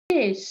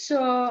Okay,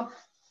 so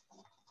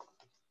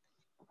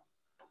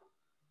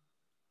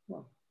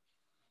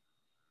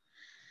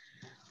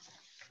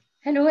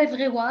hello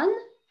everyone.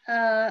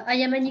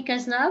 I am Annie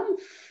Cazenave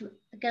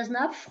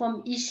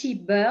from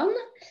EC Bern,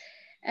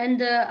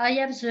 and I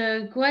have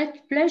the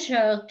great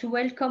pleasure to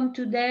welcome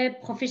today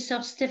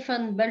Professor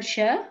Stefan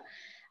Belcher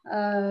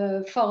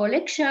for a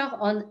lecture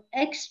on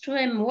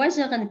extreme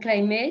weather and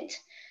climate,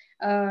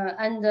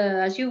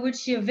 as you will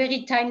see, a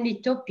very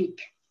timely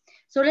topic.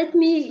 So let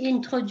me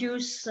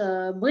introduce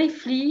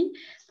briefly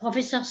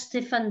Professor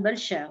Stefan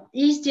Belcher.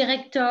 He is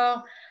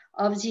director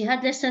of the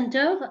Hadley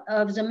Center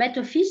of the Met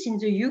Office in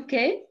the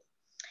UK.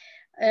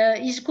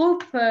 His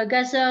group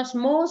gathers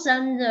more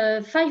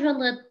than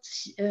 500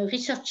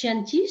 research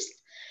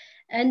scientists,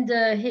 and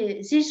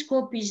this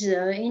group is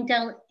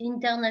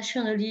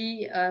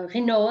internationally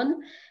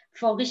renowned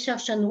for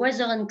research on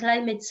weather and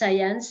climate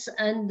science,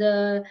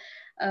 and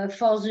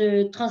for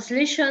the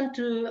translation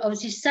of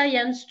this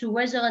science to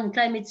weather and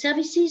climate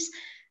services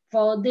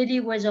for daily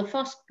weather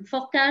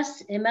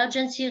forecasts,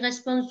 emergency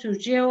response to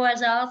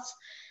geohazards,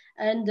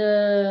 and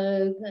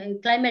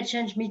climate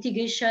change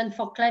mitigation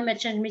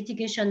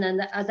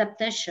and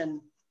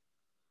adaptation.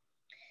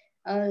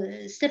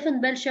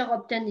 Stefan Belcher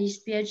obtained his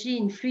PhD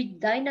in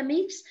fluid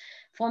dynamics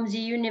from the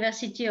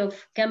University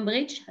of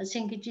Cambridge, I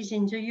think it is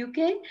in the UK,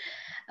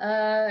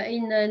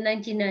 in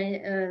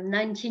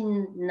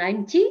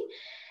 1990.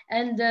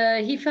 And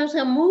he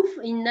further moved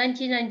in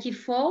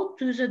 1994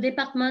 to the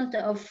Department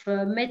of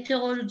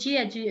Meteorology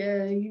at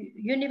the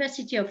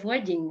University of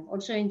Reading,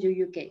 also in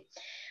the UK,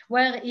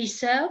 where he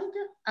served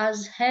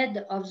as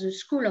head of the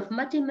School of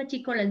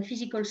Mathematical and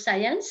Physical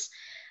Science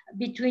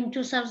between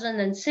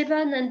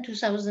 2007 and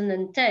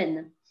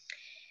 2010.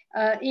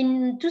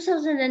 In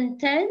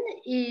 2010,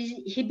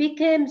 he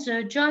became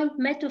the Joint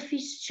Met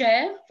Office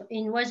Chair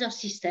in Weather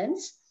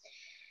Systems,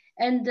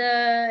 and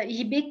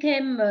he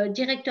became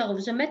director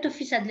of the Met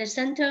Office Hadley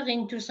Center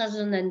in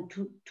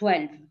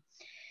 2012.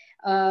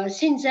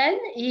 Since then,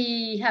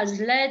 he has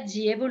led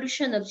the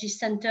evolution of this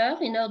center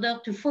in order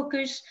to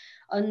focus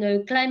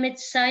on climate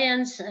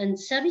science and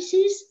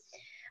services,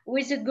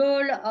 with the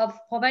goal of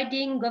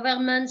providing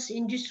governments,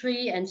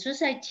 industry, and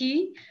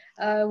society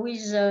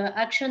with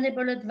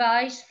actionable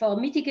advice for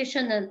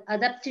mitigation and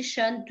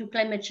adaptation to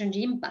climate change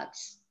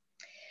impacts.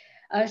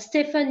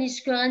 Stefan is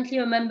currently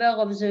a member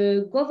of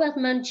the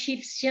Government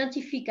Chief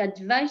Scientific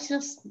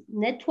Advisors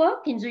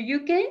Network in the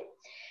UK,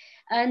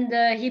 and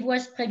he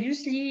was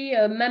previously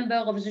a member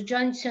of the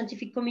Joint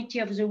Scientific Committee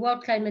of the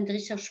World Climate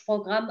Research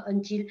Programme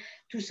until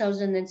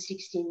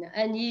 2016.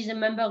 And he is a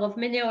member of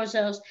many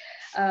other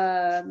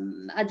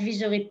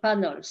advisory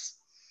panels.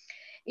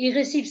 He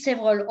received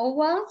several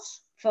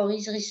awards for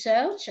his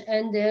research,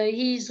 and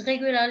he is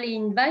regularly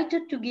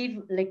invited to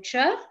give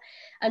lectures.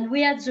 And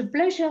we had the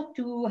pleasure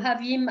to have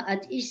him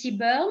at EC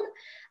Bern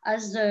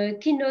as a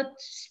keynote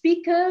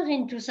speaker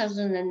in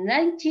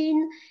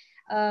 2019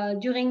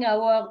 during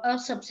our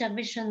Earth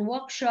observation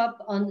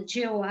workshop on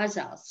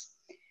geohazards.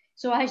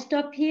 So I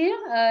stop here.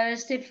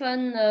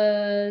 Stefan,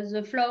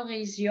 the floor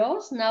is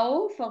yours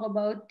now for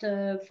about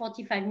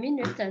 45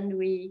 minutes, and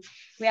we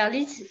are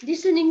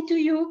listening to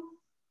you.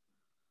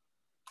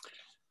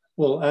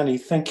 Well, Annie,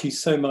 thank you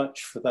so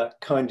much for that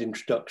kind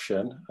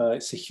introduction.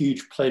 It's a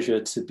huge pleasure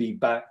to be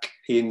back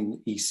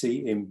in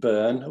EC in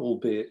Bern,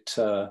 albeit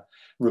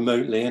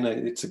remotely, and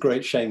it's a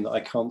great shame that I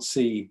can't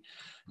see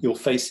your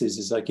faces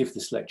as I give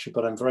this lecture,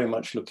 but I'm very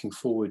much looking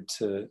forward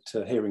to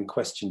hearing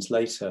questions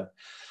later.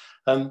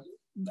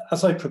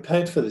 As I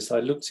prepared for this,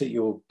 I looked at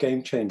your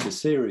Game Changer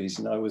series,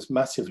 and I was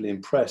massively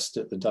impressed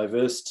at the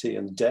diversity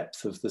and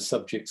depth of the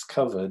subjects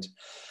covered.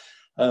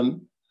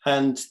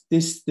 And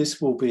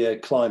this will be a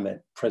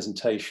climate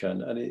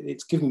presentation, and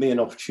it's given me an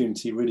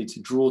opportunity really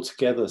to draw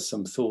together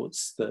some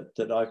thoughts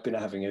that I've been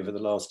having over the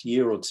last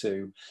year or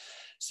two.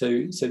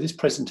 So this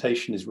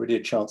presentation is really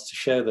a chance to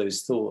share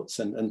those thoughts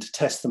and to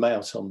test them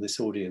out on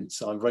this audience.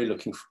 So I'm very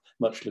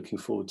much looking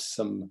forward to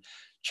some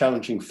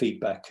challenging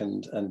feedback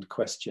and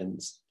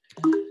questions.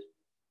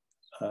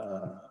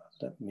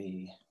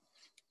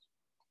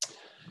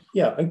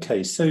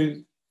 Okay, so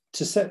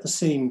to set the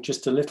scene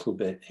just a little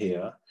bit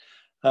here,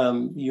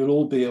 you'll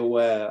all be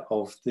aware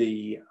of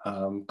the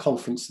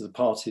Conference of the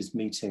Parties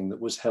meeting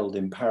that was held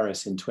in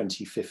Paris in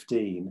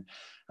 2015.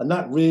 And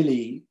that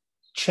really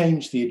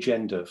changed the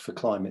agenda for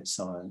climate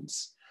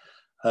science.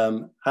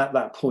 At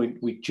that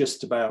point, we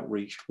just about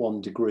reached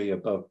 1 degree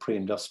above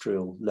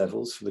pre-industrial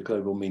levels for the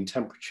global mean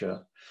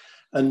temperature.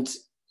 And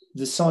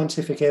the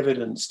scientific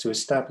evidence to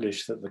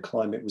establish that the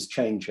climate was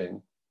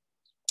changing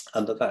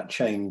and that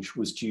change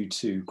was due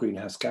to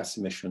greenhouse gas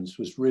emissions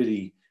was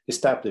really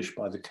established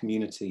by the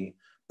community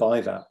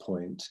by that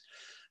point.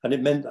 And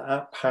it meant that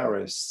at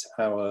Paris,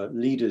 our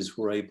leaders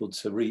were able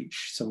to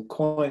reach some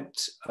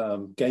quite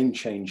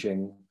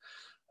game-changing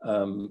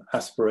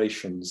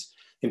aspirations,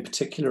 in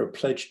particular a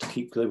pledge to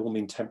keep global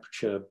mean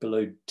temperature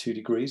below 2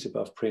 degrees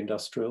above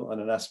pre-industrial,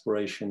 and an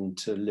aspiration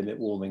to limit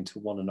warming to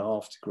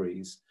 1.5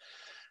 degrees.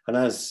 And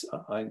as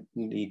I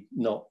need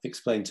not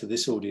explain to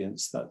this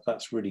audience,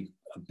 that's really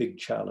a big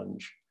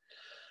challenge.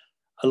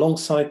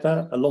 Alongside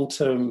that, a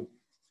long-term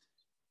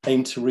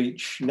aim to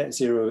reach net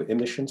zero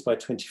emissions by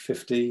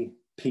 2050,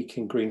 peak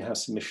in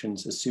greenhouse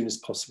emissions as soon as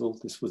possible.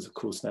 This was, of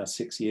course, now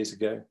 6 years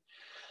ago.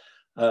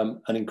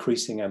 An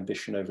increasing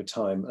ambition over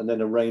time, and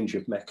then a range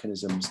of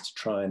mechanisms to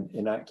try and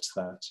enact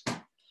that.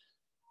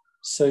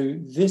 So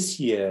this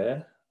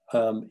year,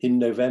 in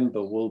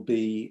November, will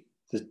be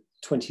the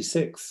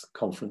 26th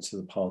Conference of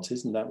the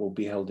Parties, and that will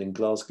be held in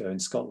Glasgow in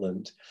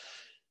Scotland,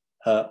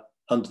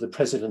 under the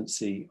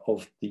presidency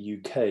of the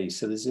UK.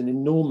 So there's an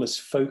enormous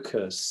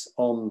focus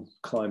on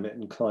climate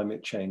and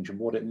climate change and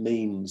what it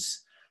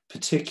means,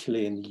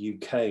 particularly in the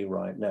UK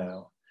right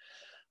now.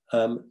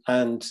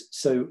 And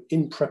so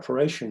in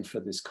preparation for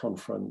this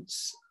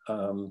conference,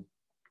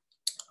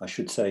 I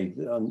should say,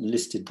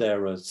 listed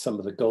there are some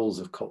of the goals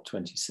of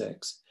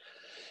COP26.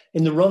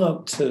 In the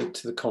run-up to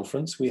the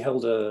conference, we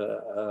held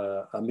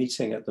a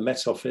meeting at the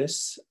Met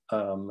Office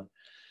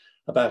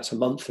about a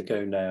month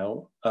ago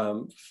now,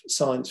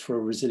 Science for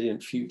a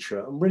Resilient Future.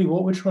 And really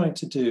what we're trying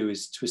to do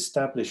is to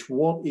establish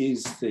what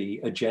is the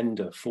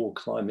agenda for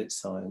climate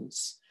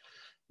science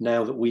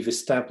now that we've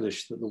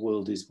established that the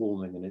world is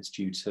warming and it's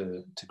due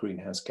to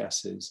greenhouse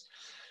gases.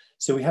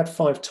 So we had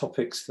 5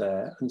 topics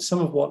there, and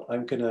some of what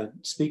I'm going to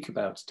speak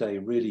about today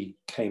really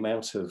came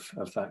out of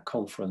that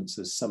conference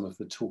as some of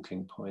the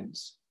talking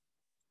points.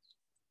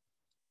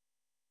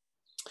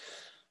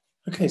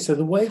 Okay, so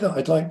the way that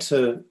I'd like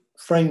to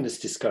frame this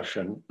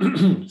discussion,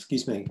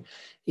 excuse me,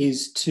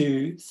 is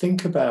to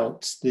think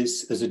about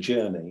this as a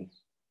journey.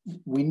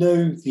 We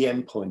know the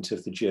end point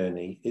of the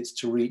journey, it's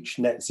to reach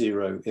net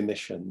zero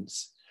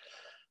emissions.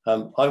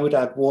 I would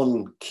add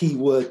one key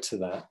word to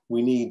that.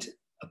 We need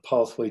a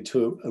pathway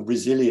to a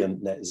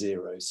resilient net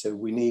zero. So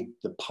we need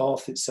the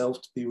path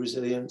itself to be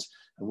resilient,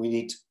 and we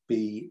need to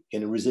be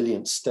in a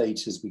resilient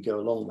state as we go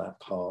along that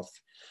path.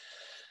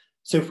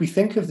 So if we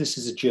think of this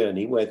as a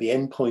journey where the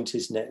end point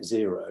is net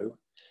zero,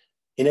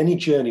 in any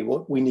journey,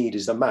 what we need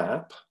is a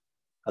map,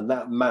 and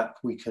that map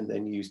we can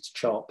then use to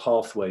chart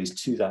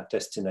pathways to that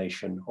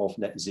destination of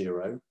net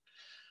zero.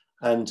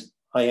 And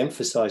I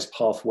emphasize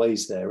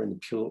pathways there in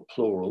the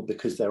plural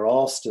because there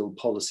are still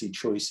policy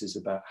choices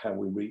about how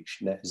we reach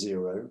net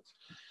zero.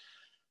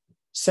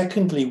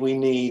 Secondly, we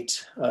need,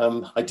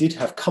 I did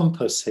have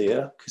compass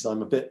here because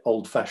I'm a bit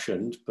old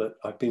fashioned, but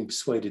I've been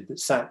persuaded that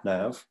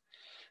sat-nav,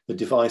 the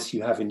device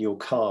you have in your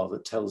car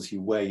that tells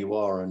you where you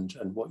are and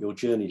what your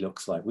journey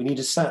looks like. We need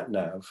a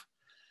sat-nav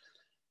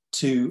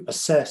to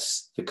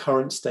assess the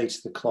current state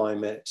of the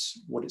climate,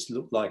 what it's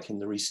looked like in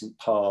the recent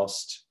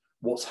past,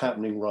 what's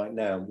happening right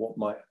now, what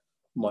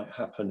might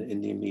happen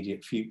in the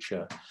immediate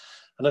future.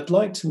 And I'd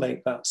like to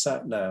make that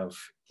sat-nav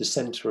the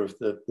center of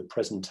the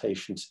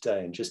presentation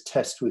today and just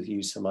test with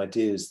you some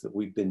ideas that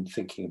we've been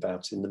thinking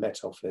about in the Met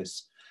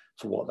Office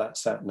for what that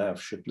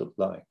sat-nav should look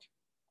like.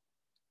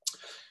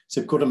 So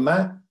we've got a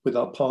map with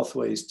our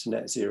pathways to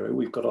net zero.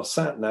 We've got our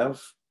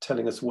sat-nav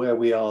telling us where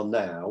we are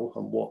now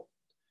and what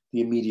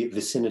the immediate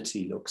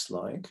vicinity looks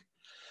like.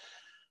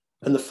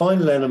 And the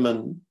final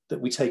element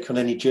that we take on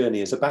any journey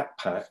is a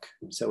backpack.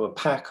 So a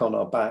pack on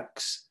our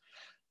backs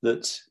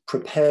that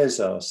prepares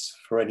us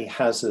for any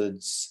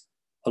hazards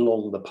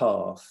along the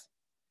path.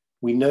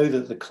 We know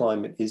that the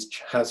climate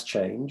has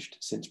changed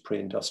since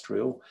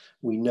pre-industrial.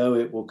 We know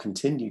it will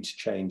continue to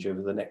change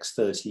over the next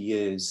 30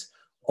 years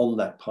on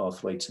that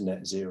pathway to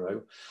net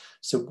zero.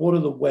 So what are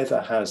the weather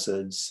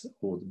hazards,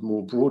 or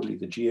more broadly,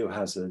 the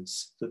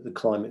geohazards that the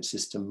climate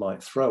system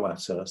might throw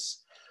at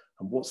us?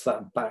 And what's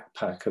that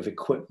backpack of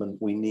equipment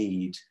we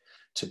need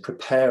to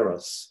prepare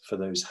us for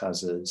those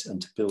hazards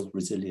and to build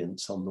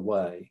resilience on the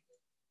way?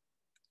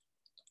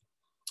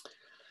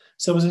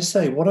 So as I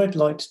say, what I'd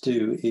like to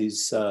do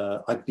is,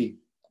 I'd be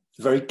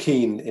very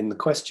keen in the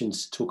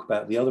questions to talk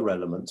about the other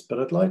elements, but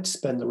I'd like to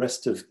spend the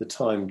rest of the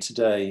time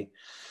today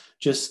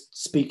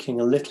just speaking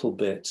a little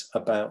bit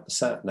about the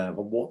sat-nav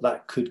and what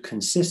that could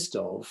consist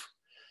of,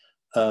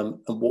 and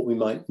what we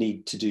might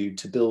need to do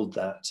to build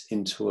that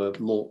into a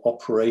more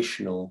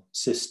operational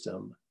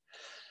system.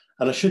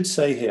 And I should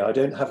say here, I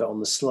don't have it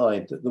on the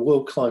slide, that the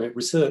World Climate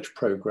Research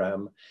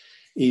Programme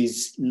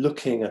is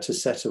looking at a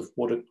set of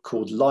what are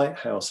called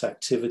lighthouse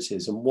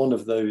activities. And one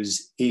of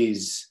those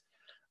is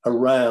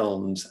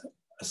around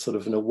a sort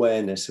of an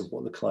awareness of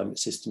what the climate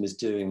system is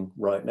doing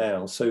right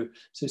now. So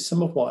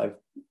some of what I'm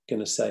going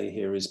to say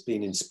here is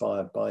being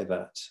inspired by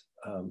that,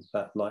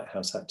 that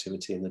lighthouse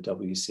activity in the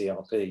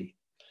WCRP.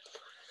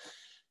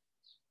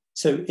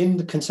 So in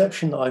the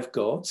conception that I've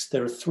got,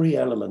 there are 3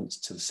 elements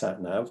to the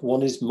sat-nav.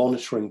 One is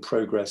monitoring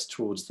progress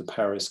towards the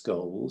Paris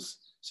goals.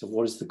 So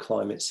what is the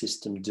climate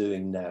system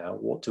doing now?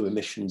 What do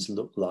emissions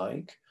look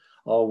like?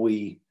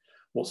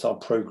 What's our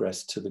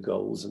progress to the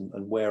goals, and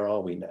where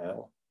are we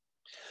now?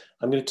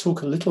 I'm going to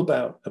talk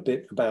a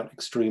bit about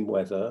extreme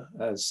weather,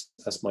 as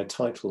my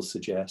title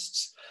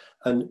suggests,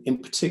 and in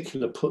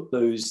particular put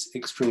those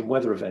extreme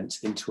weather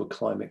events into a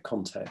climate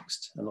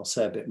context. And I'll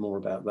say a bit more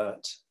about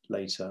that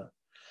later.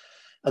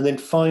 And then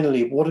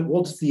finally,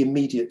 what does the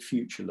immediate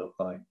future look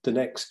like? The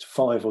next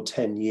 5 or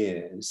 10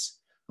 years,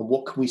 and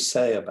what can we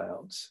say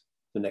about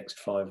the next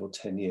 5 or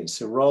 10 years.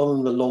 So rather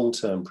than the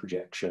long-term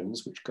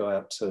projections, which go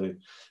out to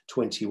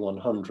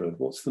 2100,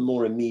 what's the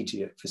more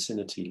immediate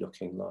vicinity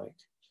looking like?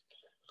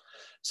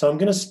 So I'm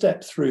going to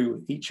step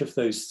through each of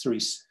those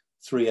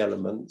three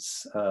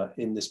elements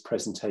in this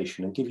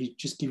presentation and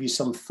just give you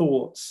some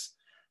thoughts,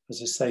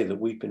 as I say, that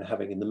we've been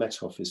having in the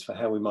Met Office for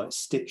how we might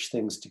stitch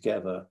things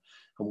together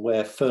and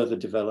where further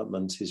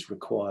development is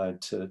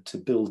required to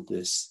build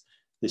this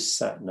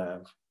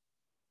sat-nav.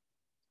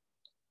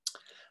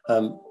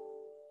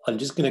 I'm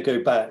just going to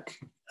go back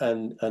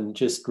and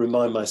just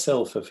remind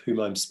myself of whom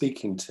I'm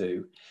speaking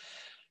to.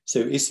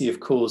 So ISI,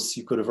 of course,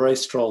 you've got a very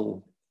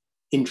strong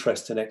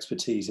interest and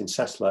expertise in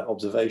satellite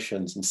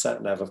observations, and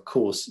sat-nav, of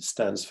course,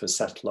 stands for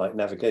Satellite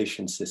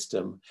Navigation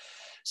System.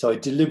 So I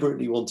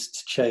deliberately wanted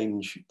to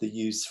change the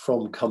use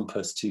from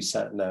compass to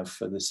sat-nav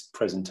for this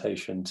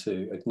presentation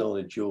to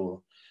acknowledge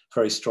your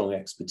very strong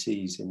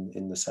expertise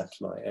in the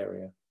satellite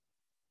area.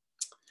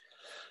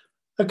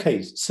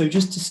 Okay, so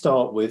just to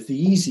start with, the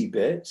easy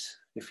bit,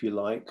 if you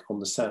like, on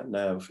the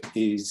sat-nav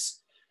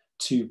is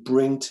to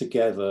bring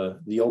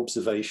together the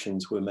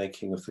observations we're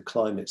making of the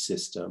climate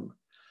system.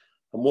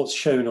 And what's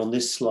shown on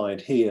this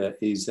slide here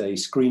is a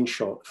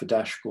screenshot of a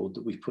dashboard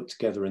that we've put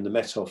together in the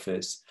Met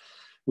Office,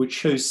 which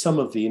shows some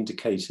of the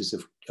indicators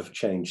of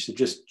change. So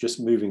just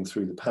moving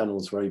through the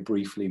panels very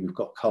briefly, we've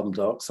got carbon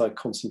dioxide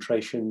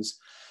concentrations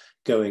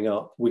going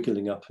up,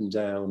 wiggling up and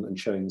down, and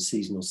showing the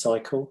seasonal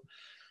cycle.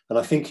 And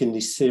I think in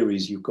this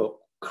series, you've got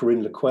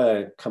Corinne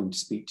Leclerc come to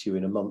speak to you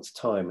in a month's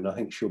time, and I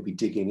think she'll be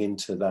digging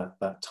into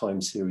that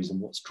time series and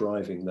what's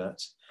driving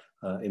that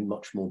in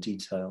much more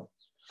detail.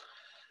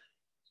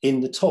 In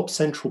the top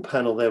central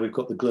panel there, we've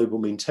got the global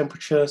mean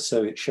temperature.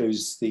 So it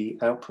shows the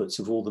outputs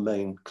of all the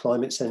main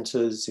climate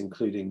centres,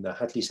 including the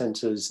Hadley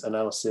Centre's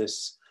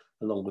analysis,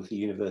 along with the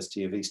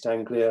University of East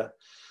Anglia,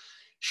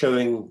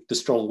 showing the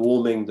strong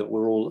warming that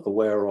we're all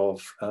aware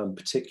of,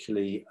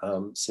 particularly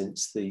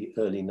since the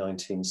early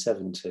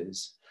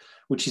 1970s,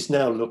 which is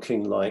now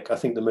looking like, I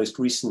think the most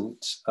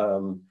recent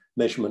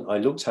measurement I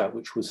looked at,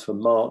 which was for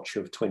March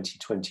of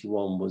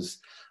 2021, was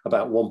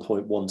about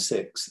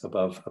 1.16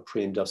 above a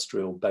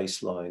pre-industrial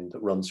baseline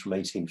that runs from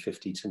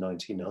 1850 to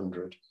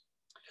 1900.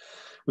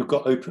 We've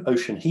got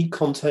ocean heat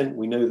content.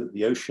 We know that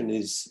the ocean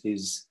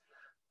is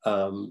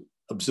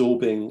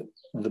absorbing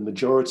the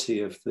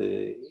majority of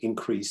the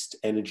increased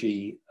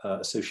energy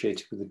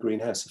associated with the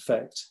greenhouse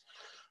effect.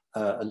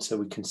 And so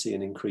we can see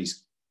an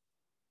increased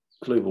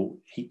global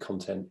heat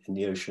content in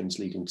the oceans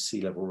leading to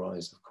sea level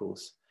rise, of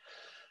course.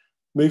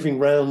 Moving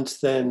round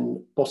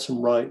then,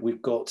 bottom right,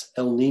 we've got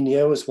El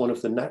Nino as one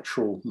of the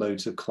natural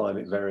modes of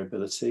climate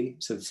variability.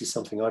 So this is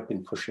something I've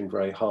been pushing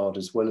very hard,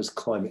 as well as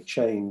climate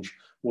change.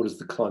 What does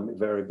the climate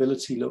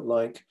variability look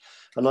like?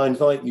 And I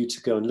invite you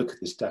to go and look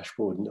at this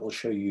dashboard, and it will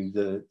show you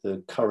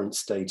the current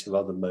state of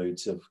other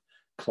modes of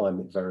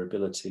climate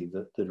variability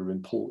that are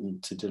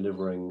important to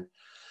delivering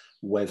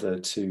weather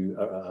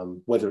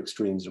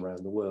extremes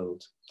around the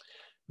world.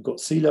 We've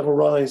got sea level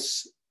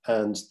rise,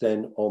 and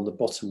then on the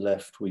bottom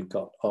left, we've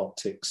got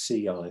Arctic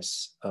sea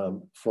ice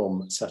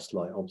from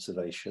satellite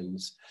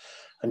observations.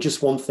 And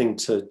just one thing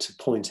to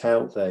point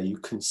out there, you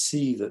can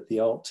see that the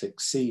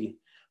Arctic sea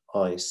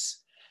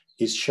ice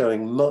is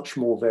showing much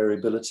more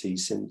variability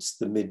since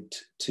the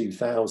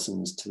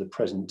mid-2000s to the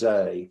present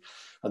day.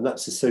 And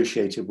that's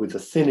associated with the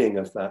thinning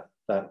of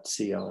that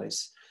sea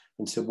ice.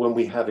 And so when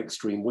we have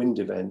extreme wind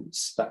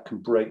events, that can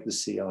break the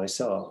sea ice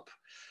up.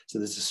 So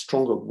there's a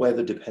stronger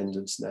weather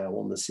dependence now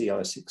on the sea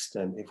ice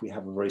extent. If we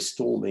have a very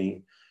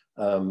stormy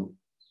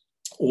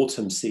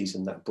autumn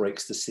season, that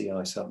breaks the sea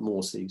ice up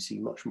more. So you see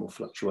much more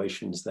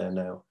fluctuations there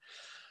now.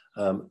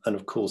 And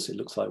of course, it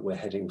looks like we're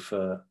heading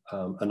for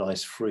an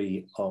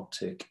ice-free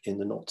Arctic in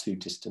the not too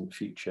distant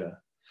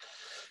future.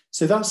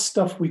 So that's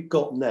stuff we've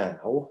got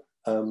now.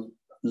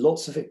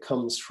 Lots of it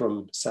comes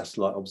from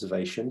satellite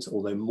observations,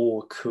 although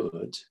more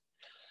could.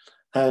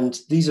 And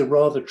these are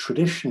rather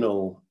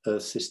traditional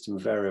Earth system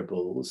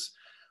variables.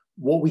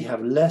 What we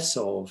have less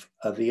of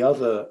are the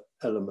other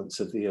elements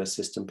of the Earth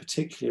system,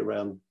 particularly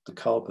around the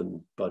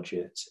carbon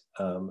budget.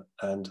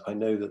 And I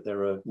know that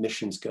there are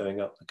missions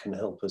going up that can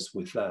help us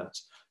with that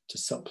to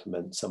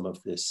supplement some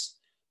of these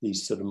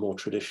sort of more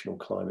traditional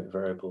climate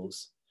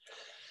variables.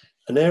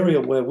 An area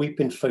where we've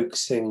been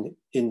focusing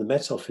in the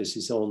Met Office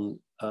is on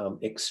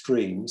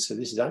extremes. So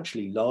this is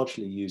actually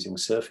largely using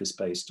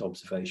surface-based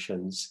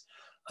observations.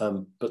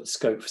 But the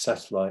scope for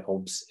satellite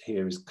obs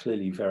here is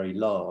clearly very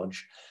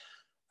large.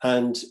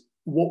 And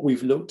what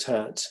we've looked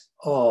at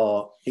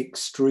are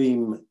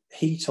extreme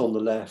heat on the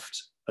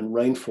left and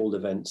rainfall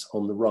events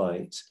on the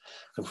right.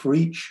 And for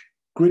each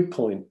grid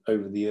point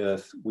over the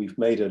Earth, we've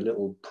made a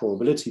little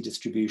probability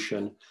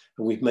distribution,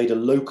 and we've made a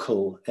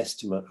local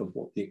estimate of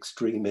what the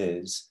extreme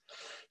is.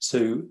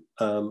 So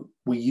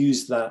we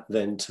use that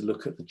then to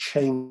look at the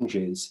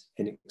changes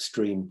in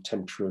extreme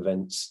temperature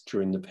events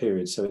during the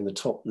period. So in the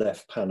top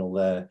left panel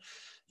there,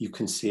 you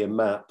can see a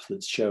map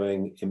that's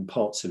showing in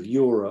parts of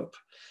Europe,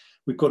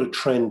 we've got a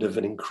trend of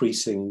an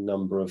increasing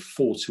number of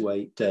 4 to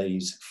 8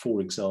 days,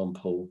 for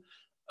example,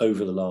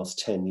 over the last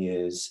 10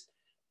 years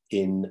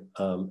in,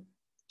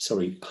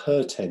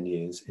 per 10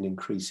 years in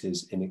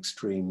increases in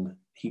extreme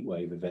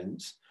heatwave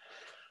events.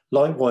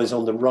 Likewise,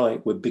 on the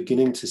right, we're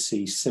beginning to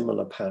see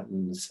similar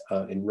patterns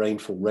in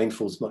rainfall.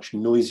 Rainfall is much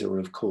noisier,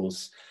 of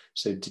course,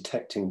 so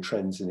detecting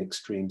trends in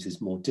extremes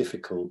is more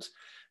difficult.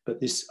 But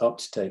this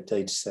up-to-date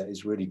data set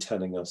is really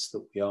telling us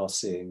that we are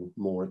seeing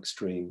more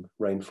extreme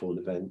rainfall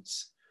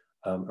events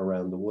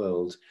around the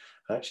world.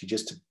 Actually,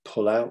 just to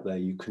pull out there,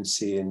 you can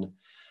see in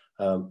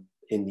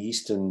the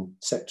eastern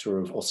sector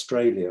of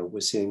Australia, we're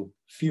seeing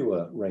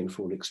fewer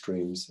rainfall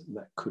extremes, and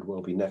that could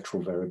well be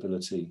natural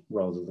variability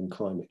rather than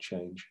climate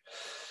change.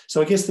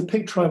 So I guess the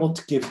picture I want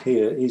to give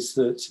here is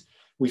that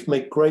we've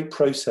made great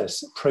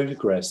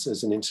progress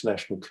as an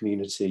international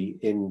community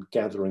in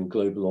gathering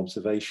global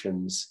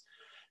observations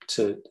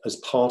as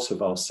part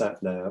of our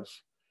sat-nav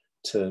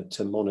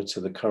to monitor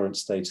the current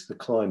state of the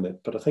climate.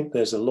 But I think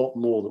there's a lot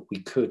more that we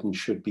could and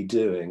should be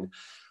doing,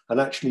 and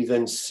actually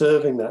then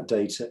serving that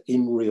data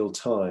in real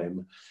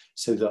time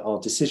so that our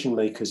decision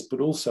makers,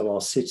 but also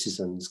our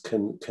citizens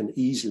can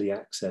easily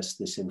access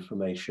this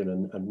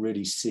information and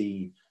really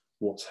see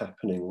what's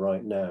happening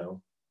right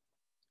now.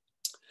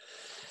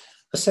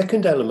 A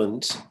second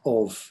element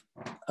of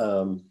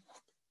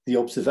the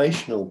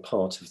observational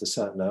part of the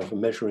sat-nav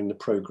and measuring the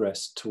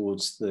progress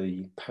towards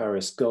the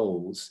Paris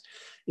goals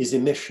is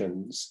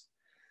emissions.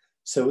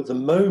 So at the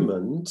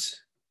moment,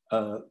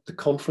 the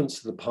Conference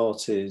of the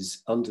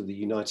Parties under the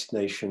United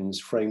Nations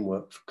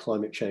Framework for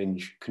Climate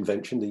Change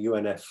Convention, the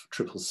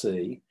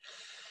UNFCCC,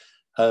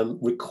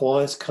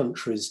 requires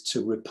countries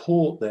to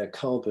report their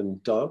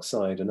carbon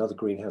dioxide and other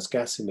greenhouse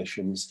gas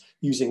emissions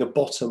using a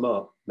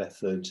bottom-up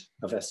method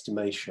of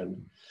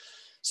estimation.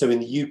 So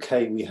in the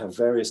UK, we have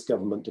various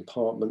government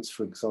departments.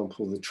 For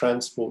example, the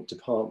Transport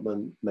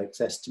Department makes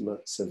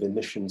estimates of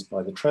emissions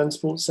by the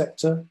transport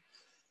sector.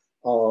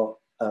 Our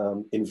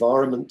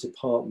Environment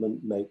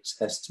Department makes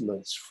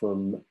estimates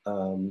from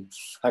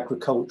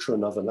agriculture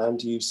and other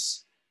land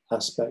use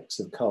aspects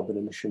of carbon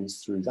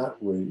emissions through that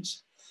route.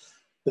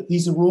 But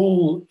these are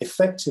all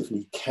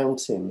effectively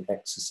counting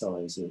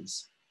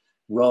exercises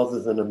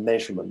rather than a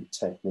measurement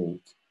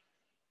technique.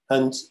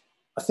 And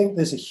I think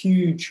there's a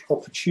huge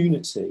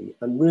opportunity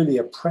and really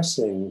a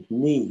pressing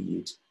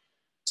need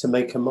to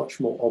make a much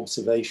more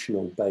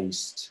observational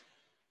based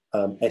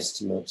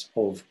estimate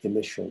of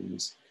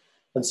emissions.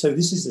 And so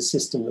this is a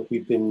system that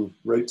we've been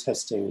road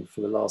testing for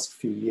the last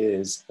few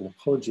years. And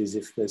apologies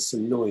if there's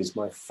some noise,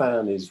 my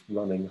fan is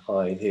running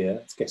high here,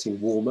 it's getting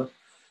warmer.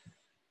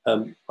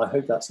 I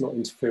hope that's not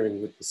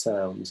interfering with the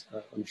sound.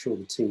 I'm sure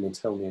the team will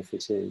tell me if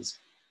it is.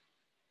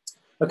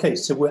 Okay,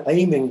 so we're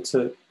aiming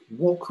to,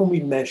 what can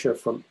we measure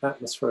from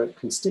atmospheric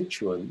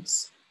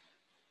constituents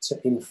to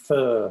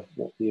infer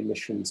what the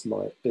emissions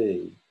might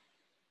be?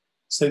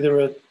 So there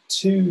are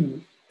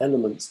two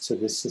elements to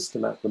this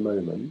system at the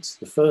moment.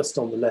 The first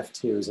on the left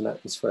here is an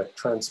atmospheric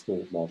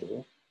transport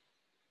model.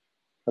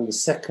 And the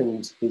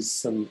second is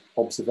some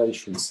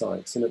observation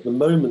sites. And at the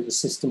moment, the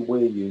system we're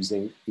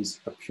using is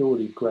a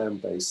purely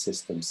ground-based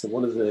system. So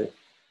one of the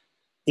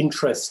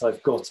interests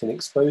I've got in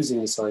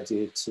exposing this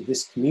idea to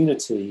this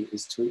community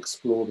is to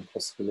explore the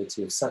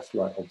possibility of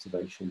satellite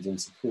observations in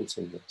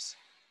supporting this.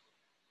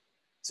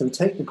 So we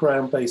take the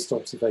ground-based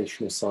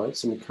observational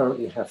sites, and we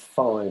currently have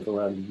 5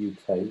 around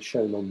the UK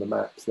shown on the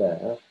map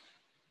there.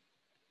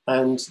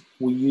 And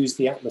we use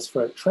the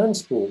atmospheric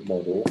transport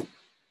model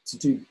to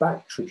do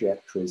back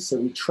trajectories. So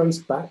we trace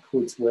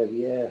backwards where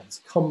the air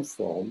has come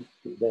from,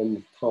 it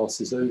then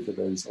passes over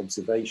those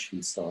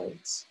observation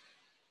sites.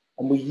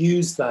 And we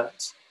use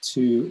that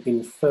to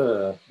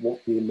infer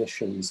what the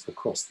emissions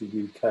across the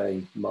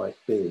UK might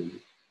be.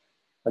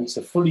 And it's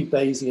a fully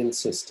Bayesian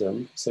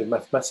system. So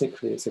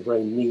mathematically, it's a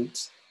very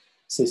neat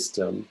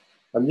system.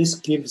 And this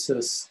gives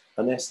us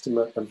an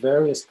estimate of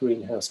various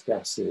greenhouse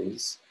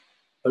gases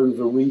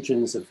over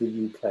regions of the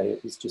UK.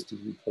 It's just a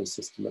UK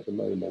system at the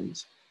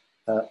moment.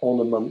 On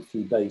a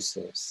monthly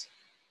basis.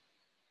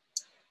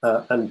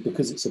 And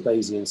because it's a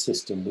Bayesian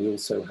system, we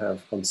also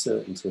have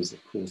uncertainties, of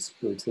course,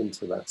 built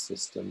into that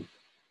system.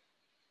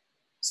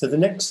 So the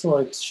next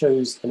slide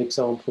shows an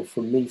example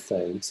from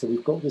methane. So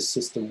we've got this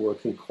system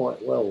working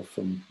quite well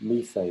from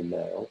methane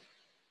now.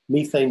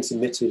 Methane's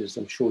emitted, as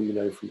I'm sure you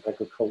know, from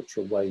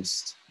agricultural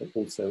waste, but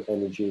also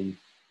energy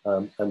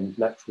and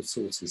natural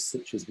sources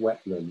such as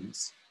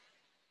wetlands.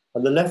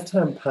 And the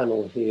left-hand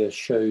panel here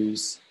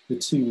shows the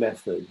two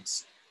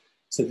methods.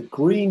 So the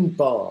green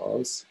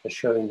bars are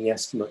showing the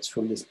estimates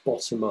from this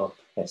bottom-up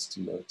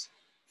estimate,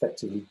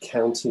 effectively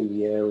counting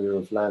the area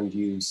of land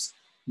use,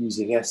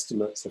 using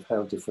estimates of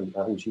how different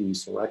land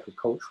use or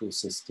agricultural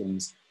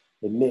systems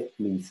emit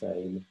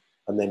methane,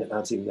 and then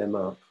adding them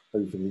up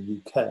over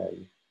the UK.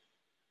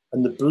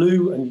 And the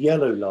blue and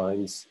yellow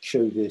lines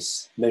show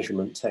this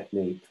measurement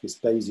technique, this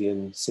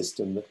Bayesian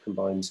system that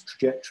combines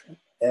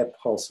air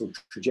parcel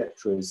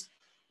trajectories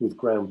with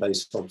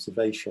ground-based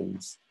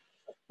observations.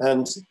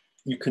 And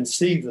you can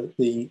see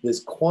that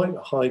there's quite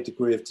a high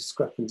degree of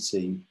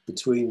discrepancy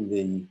between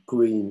the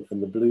green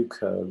and the blue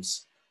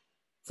curves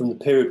from the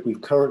period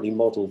we've currently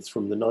modelled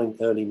from the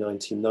early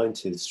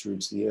 1990s through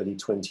to the early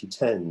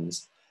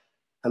 2010s.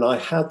 And I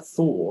had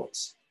thought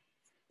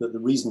that the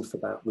reason for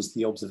that was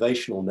the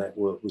observational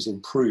network was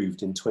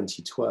improved in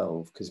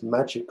 2012, because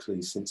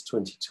magically since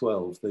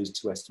 2012, those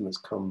two estimates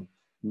come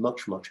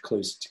much, much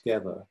closer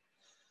together.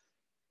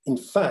 In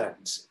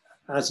fact,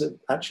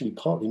 actually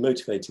partly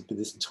motivated by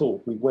this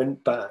talk, we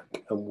went back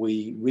and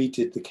we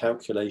redid the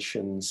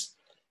calculations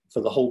for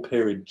the whole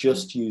period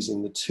just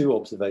using the two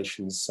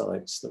observation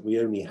sites that we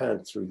only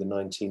had through the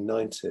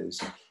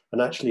 1990s.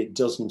 And actually it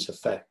doesn't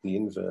affect the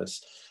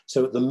inverse.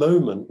 So at the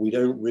moment, we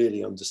don't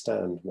really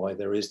understand why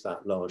there is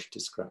that large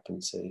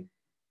discrepancy.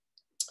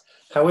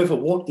 However,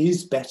 what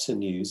is better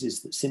news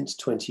is that since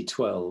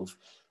 2012,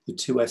 the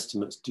two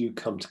estimates do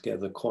come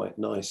together quite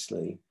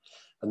nicely,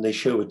 and they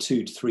show a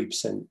 2 to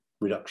 3%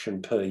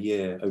 reduction per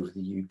year over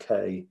the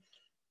UK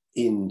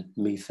in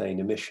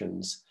methane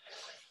emissions.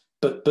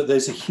 But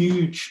there's a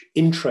huge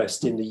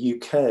interest in the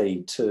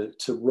UK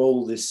to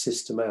roll this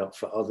system out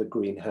for other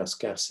greenhouse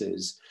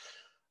gases.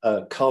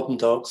 Carbon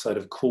dioxide,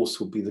 of course,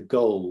 will be the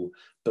goal,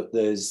 but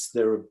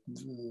there are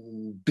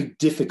big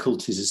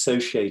difficulties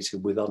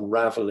associated with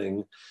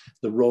unraveling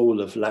the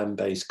role of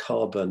land-based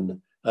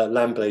carbon,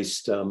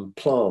 land-based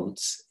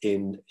plants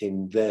in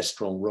their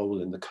strong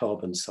role in the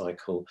carbon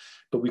cycle.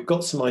 But we've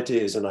got some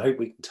ideas, and I hope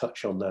we can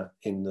touch on that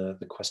in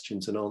the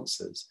questions and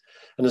answers.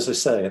 And as I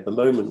say, at the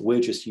moment, we're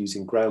just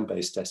using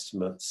ground-based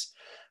estimates.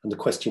 And the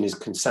question is,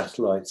 can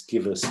satellites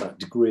give us that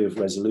degree of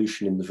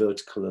resolution in the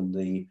vertical and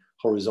the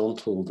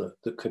horizontal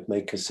that could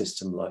make a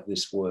system like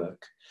this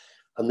work?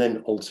 And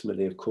then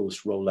ultimately, of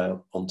course, roll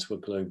out onto a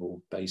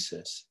global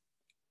basis.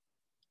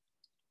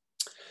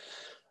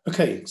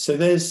 Okay, so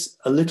there's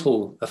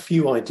a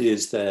few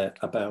ideas there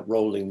about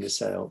rolling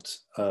this out,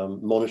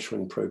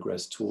 monitoring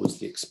progress towards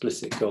the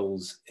explicit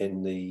goals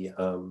in the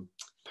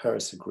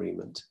Paris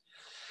Agreement.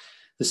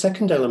 The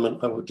second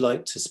element I would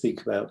like to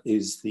speak about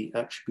is the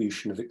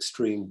attribution of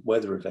extreme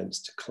weather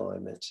events to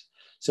climate.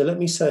 So let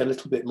me say a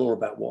little bit more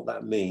about what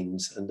that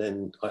means, and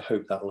then I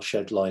hope that will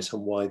shed light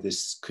on why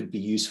this could be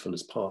useful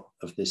as part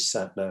of this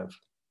sat-nav.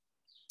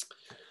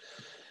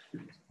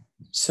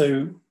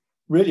 So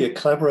really a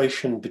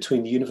collaboration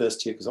between the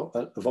University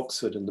of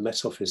Oxford and the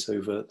Met Office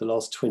over the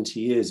last 20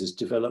 years has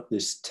developed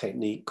this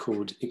technique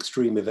called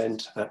extreme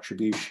event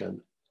attribution.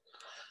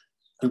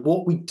 And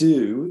what we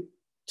do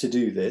to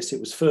do this, it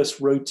was first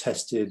road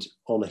tested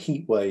on a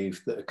heat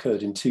wave that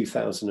occurred in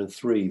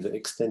 2003 that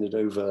extended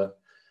over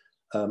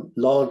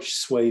large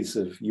swathes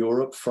of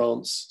Europe,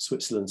 France,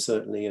 Switzerland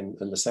certainly, and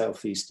the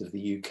southeast of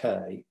the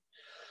UK.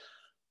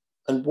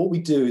 And what we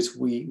do is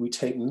we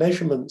take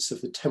measurements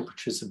of the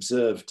temperatures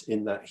observed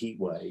in that heat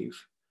wave,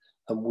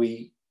 and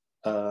we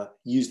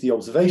use the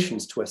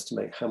observations to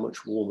estimate how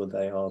much warmer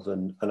they are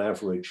than an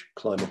average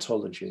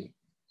climatology.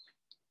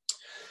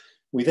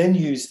 We then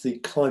use the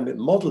climate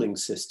modeling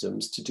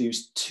systems to do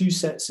two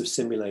sets of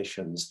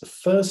simulations. The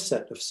first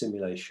set of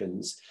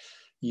simulations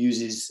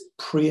uses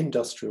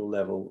pre-industrial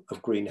level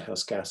of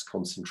greenhouse gas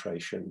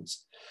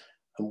concentrations.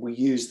 And we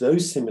use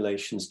those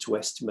simulations to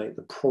estimate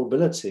the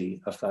probability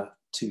of that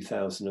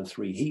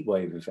 2003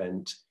 heatwave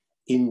event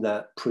in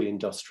that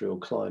pre-industrial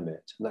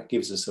climate. And that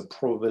gives us a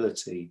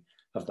probability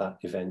of that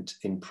event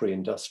in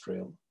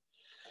pre-industrial.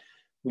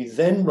 We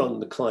then run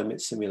the climate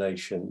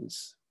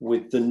simulations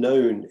with the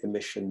known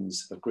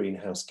emissions of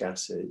greenhouse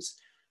gases.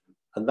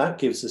 And that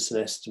gives us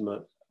an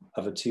estimate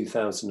of a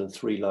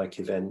 2003-like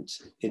event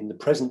in the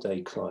present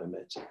day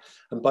climate.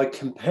 And by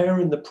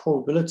comparing the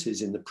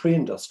probabilities in the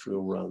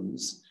pre-industrial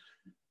runs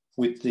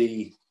with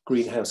the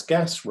greenhouse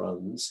gas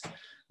runs,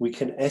 we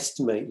can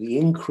estimate the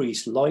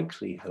increased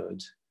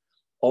likelihood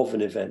of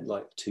an event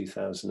like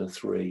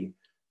 2003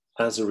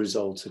 as a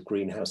result of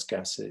greenhouse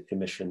gas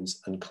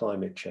emissions and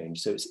climate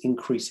change. So it's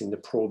increasing the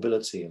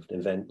probability of an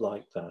event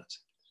like that.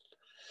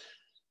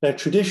 Now,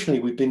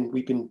 traditionally, we've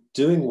been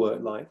doing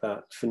work like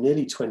that for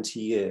nearly 20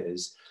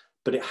 years,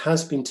 but it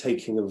has been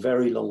taking a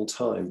very long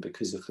time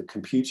because of the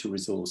computer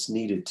resource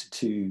needed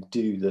to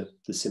do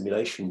the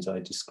simulations I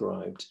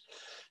described.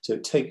 So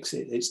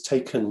it's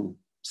taken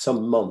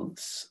some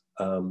months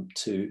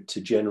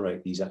to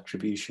generate these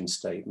attribution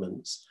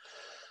statements.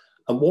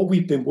 And what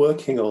we've been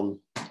working on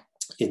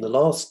in the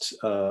last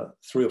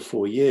 3 or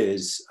 4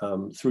 years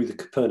through the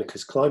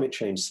Copernicus Climate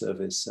Change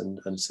Service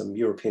and some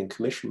European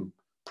Commission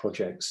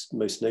projects,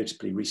 most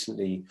notably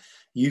recently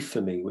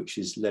EUPHEMI, which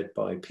is led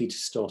by Peter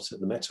Stott at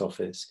the Met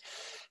Office,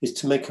 is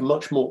to make a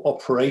much more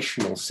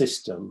operational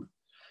system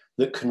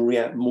that can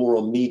react more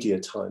on media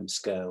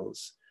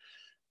timescales.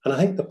 And I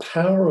think the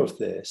power of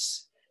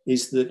this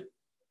is that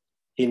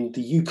in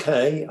the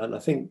UK, and I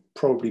think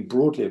probably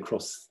broadly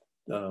across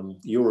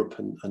Europe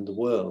and the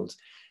world,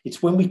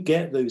 it's when we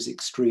get those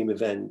extreme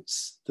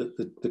events that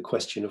the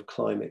question of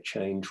climate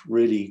change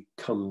really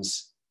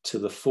comes to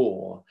the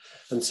fore.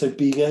 And so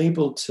being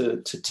able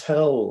to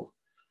tell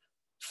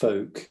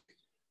folk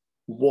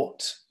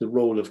what the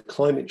role of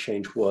climate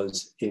change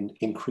was in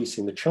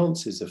increasing the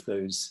chances of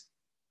those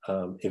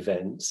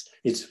events.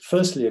 It's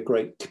firstly a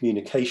great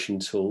communication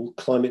tool.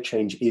 Climate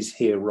change is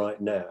here right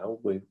now.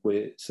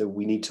 So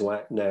we need to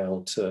act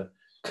now to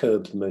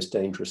curb the most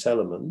dangerous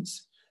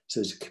elements. So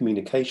there's a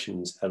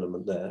communications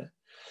element there.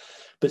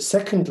 But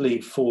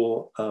secondly,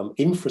 for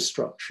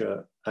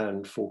infrastructure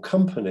and for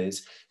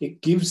companies,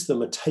 it gives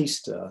them a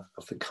taster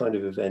of the kind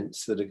of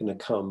events that are going to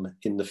come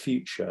in the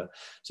future.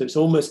 So it's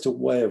almost a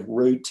way of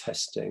road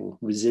testing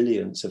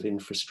resilience of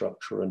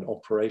infrastructure and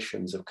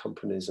operations of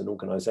companies and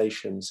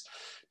organizations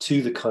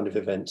to the kind of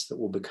events that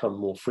will become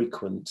more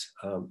frequent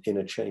in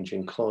a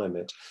changing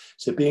climate.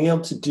 So being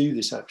able to do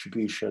this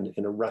attribution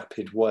in a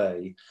rapid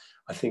way,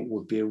 I think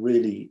would be a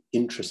really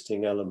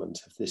interesting element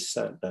of this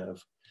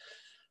sat-nav.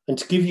 And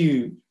to give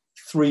you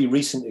 3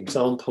 recent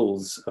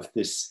examples of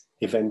this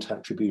event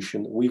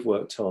attribution that we've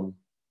worked on,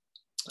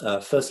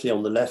 firstly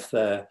on the left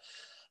there,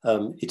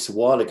 it's a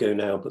while ago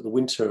now, but the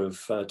winter of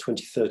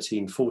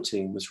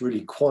 2013-14 was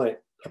really quite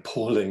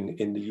appalling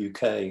in the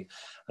UK.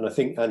 And I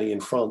think, Annie, in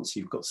France,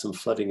 you've got some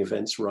flooding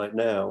events right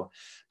now,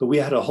 but we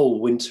had a whole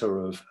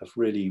winter of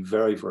really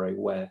very, very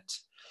wet.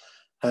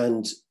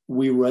 And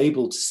we were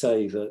able to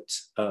say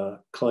that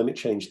climate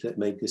change that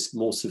made this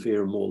more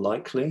severe and more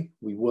likely.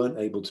 We weren't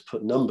able to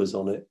put numbers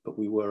on it, but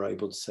we were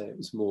able to say it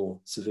was more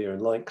severe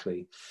and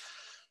likely.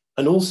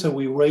 And also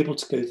we were able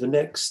to go to the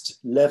next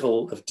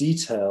level of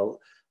detail,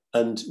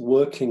 and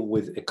working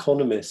with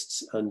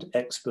economists and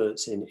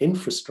experts in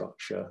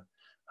infrastructure,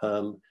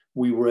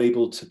 we were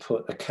able to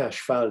put a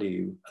cash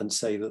value and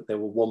say that there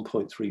were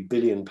 £1.3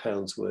 billion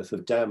worth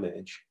of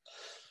damage.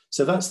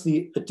 So that's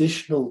the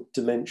additional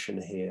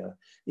dimension here,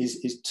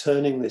 is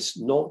turning this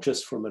not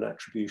just from an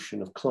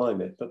attribution of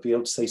climate, but be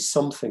able to say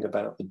something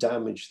about the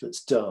damage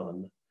that's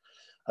done.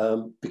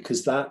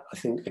 Because that, I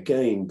think,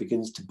 again,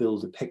 begins to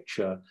build a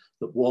picture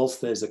that whilst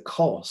there's a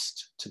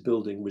cost to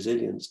building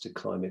resilience to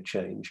climate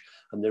change,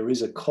 and there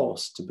is a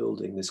cost to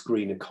building this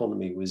green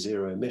economy with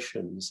zero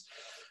emissions,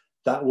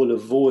 that will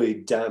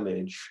avoid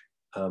damage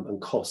and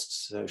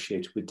costs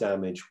associated with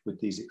damage with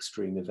these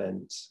extreme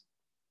events.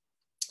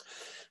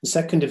 The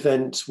second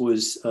event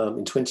was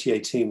in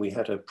 2018, we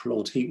had a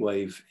prolonged heat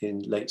wave in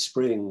late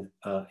spring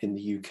in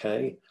the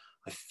UK.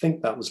 I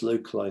think that was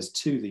localized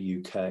to the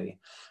UK.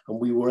 And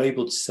we were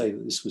able to say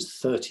that this was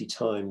 30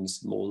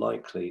 times more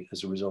likely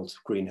as a result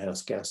of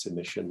greenhouse gas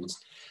emissions.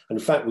 And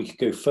in fact, we could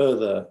go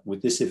further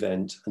with this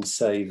event and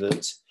say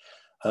that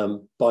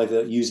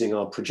using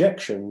our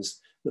projections,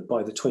 that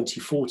by the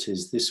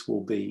 2040s, this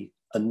will be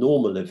a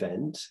normal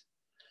event.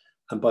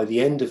 And by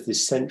the end of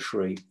this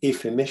century,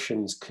 if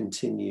emissions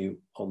continue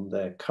on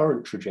their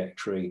current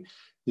trajectory,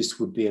 this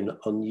would be an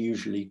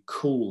unusually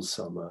cool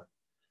summer.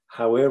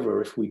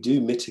 However, if we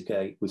do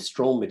mitigate with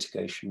strong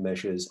mitigation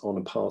measures on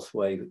a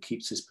pathway that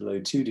keeps us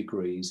below 2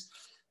 degrees,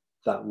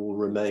 that will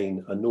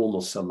remain a normal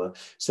summer.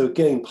 So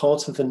again,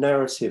 part of the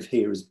narrative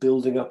here is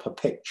building up a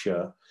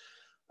picture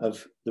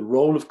of the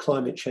role of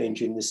climate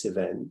change in this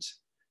event,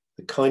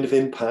 the kind of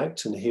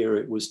impact, and here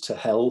it was to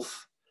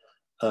health,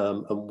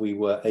 and we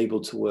were able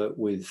to work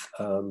with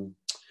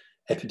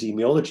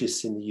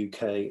epidemiologists in the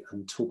UK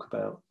and talk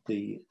about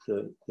the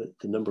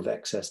number of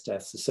excess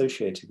deaths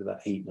associated with that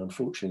heat. And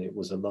unfortunately, it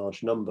was a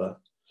large number.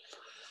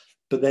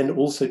 But then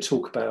also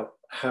talk about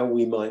how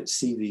we might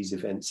see these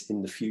events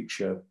in the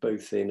future,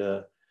 both in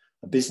a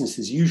business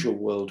as usual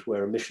world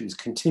where emissions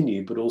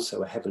continue, but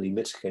also a heavily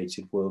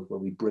mitigated world where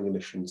we bring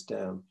emissions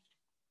down.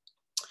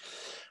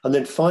 And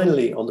then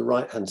finally, on the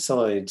right-hand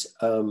side,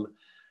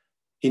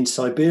 in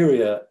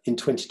Siberia in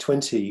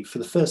 2020, for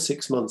the first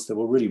 6 months, there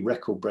were really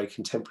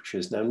record-breaking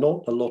temperatures. Now,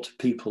 not a lot of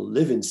people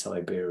live in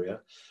Siberia,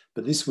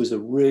 but this was a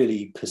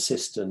really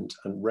persistent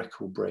and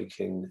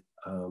record-breaking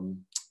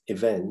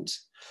event.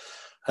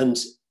 And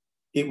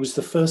it was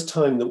the first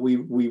time that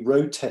we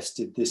road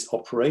tested this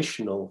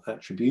operational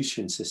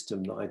attribution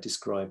system that I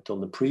described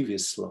on the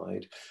previous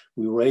slide.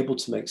 We were able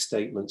to make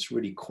statements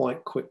really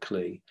quite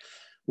quickly,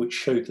 which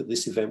showed that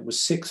this event was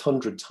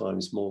 600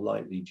 times more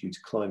likely due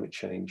to climate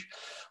change.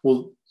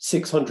 Well,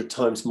 600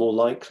 times more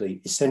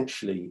likely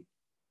essentially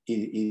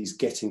is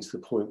getting to the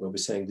point where we're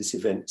saying this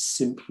event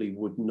simply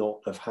would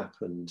not have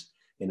happened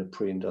in a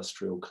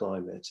pre-industrial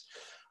climate.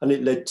 And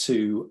it led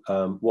to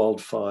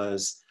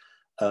wildfires,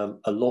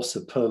 a loss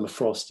of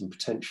permafrost and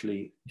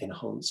potentially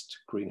enhanced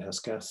greenhouse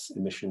gas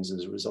emissions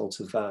as a result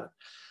of that,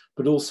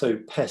 but also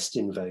pest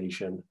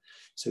invasion.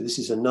 So this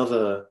is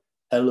another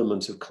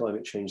element of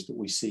climate change that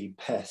we see,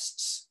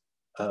 pests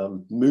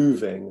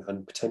moving,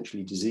 and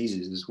potentially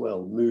diseases as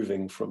well,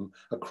 moving from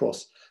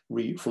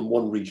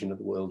one region of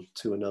the world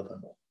to another.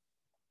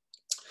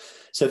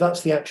 So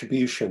that's the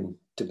attribution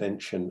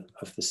dimension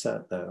of the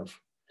sat-nav.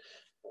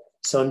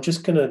 So I'm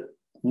just going to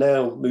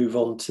now move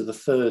on to the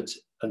third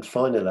and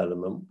final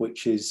element,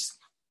 which is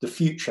the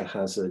future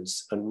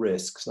hazards and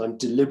risks. I'm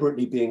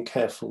deliberately being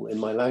careful in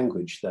my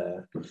language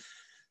there.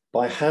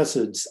 By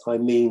hazards, I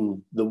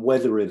mean the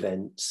weather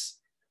events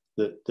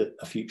that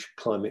a future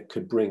climate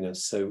could bring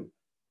us. So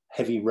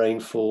heavy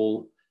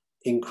rainfall,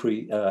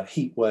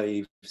 heat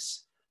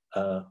waves,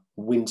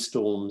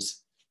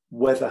 windstorms,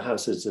 weather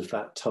hazards of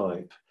that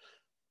type.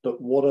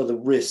 but what are the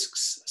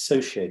risks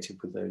associated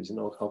with those? And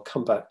I'll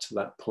come back to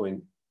that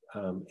point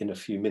in a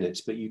few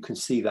minutes, but you can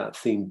see that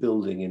theme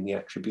building in the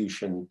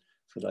attribution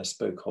that I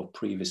spoke of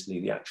previously,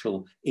 the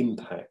actual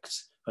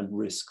impacts and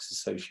risks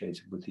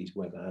associated with these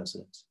weather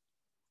hazards.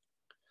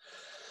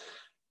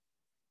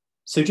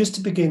 So just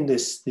to begin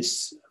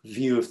this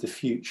view of the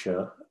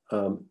future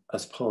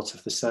as part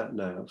of the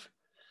SatNav,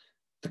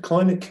 the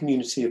climate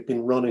community have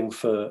been running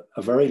for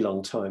a very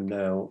long time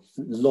now,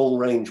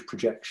 long-range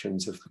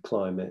projections of the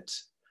climate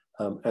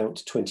out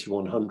to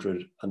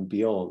 2100 and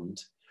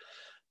beyond.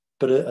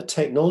 But a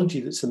technology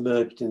that's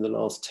emerged in the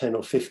last 10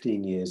 or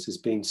 15 years has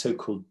been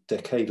so-called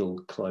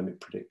decadal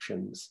climate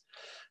predictions.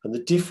 And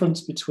the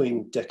difference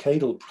between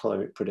decadal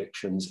climate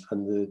predictions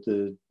and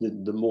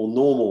the more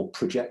normal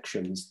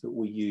projections that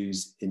we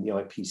use in the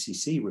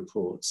IPCC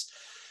reports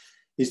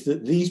is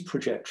that these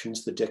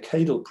projections, the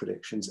decadal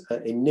predictions, are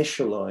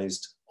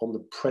initialized on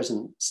the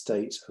present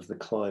state of the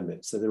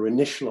climate. So they're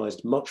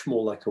initialized much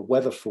more like a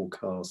weather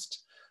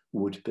forecast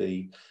would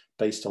be,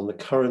 based on the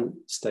current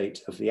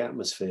state of the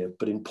atmosphere,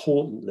 but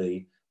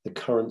importantly, the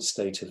current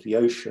state of the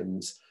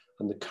oceans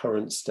and the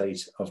current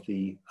state of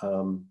the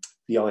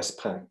ice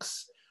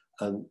packs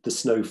and the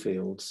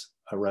snowfields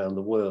around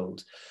the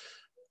world.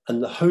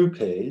 And the hope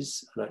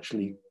is, and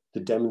actually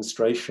the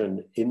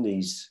demonstration in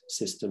these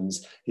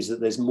systems, is that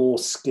there's more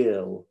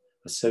skill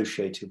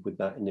associated with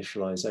that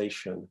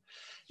initialization.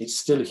 It's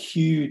still a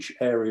huge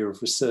area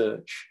of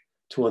research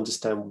to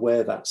understand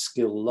where that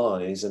skill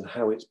lies and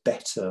how it's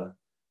better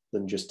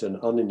than just an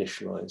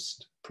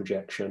uninitialized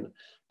projection.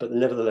 But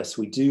nevertheless,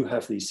 we do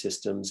have these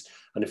systems.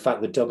 And in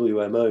fact, the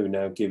WMO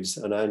now gives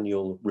an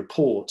annual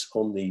report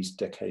on these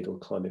decadal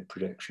climate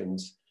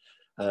projections.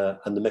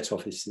 And the Met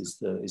Office is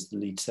the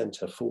lead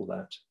center for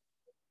that.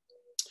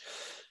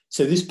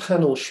 So this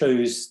panel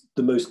shows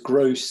the most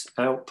gross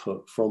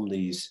output from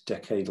these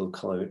decadal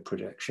climate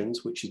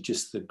projections, which is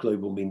just the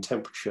global mean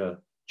temperature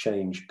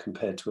change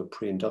compared to a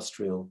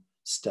pre-industrial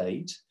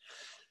state.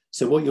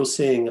 So what you're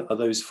seeing are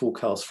those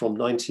forecasts from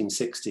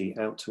 1960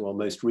 out to our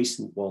most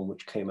recent one,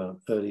 which came out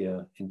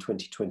earlier in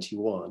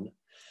 2021.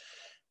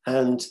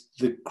 And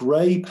the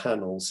gray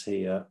panels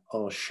here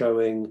are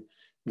showing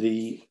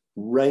the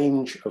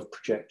range of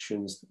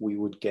projections that we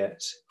would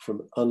get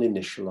from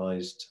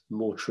uninitialized,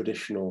 more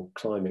traditional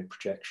climate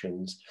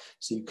projections.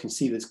 So you can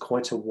see there's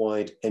quite a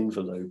wide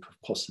envelope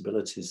of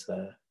possibilities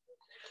there.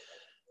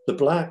 The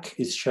black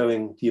is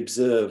showing the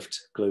observed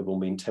global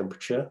mean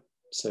temperature.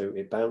 So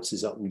it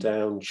bounces up and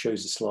down,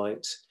 shows a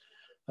slight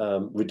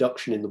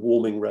reduction in the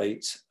warming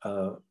rate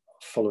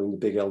following the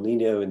big El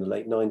Nino in the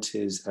late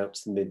 90s out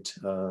to the mid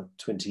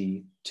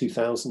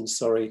 2000s,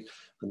 sorry,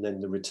 and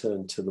then the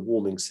return to the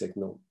warming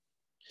signal.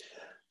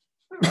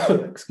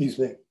 Excuse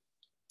me.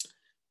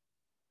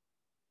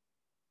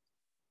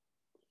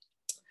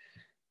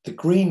 The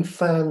green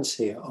fans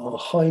here are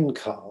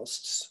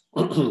hindcasts.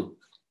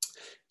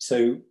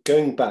 So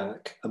going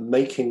back and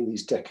making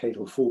these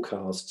decadal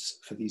forecasts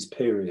for these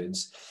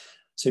periods.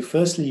 So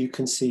firstly, you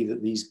can see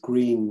that these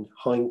green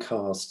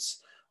hindcasts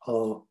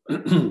are,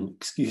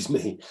 excuse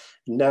me,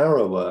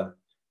 narrower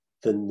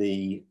than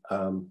the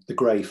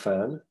grey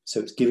fan. So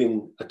it's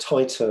giving a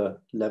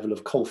tighter level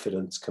of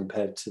confidence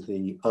compared to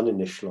the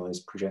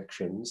uninitialized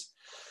projections.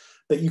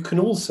 But you can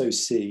also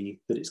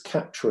see that it's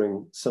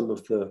capturing some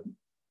of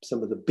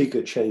the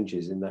bigger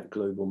changes in that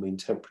global mean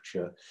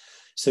temperature.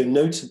 So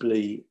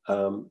notably,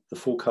 the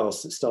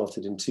forecast that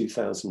started in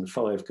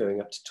 2005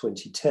 going up to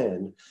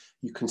 2010,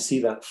 you can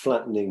see that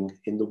flattening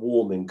in the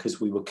warming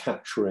because we were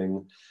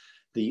capturing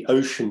the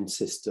ocean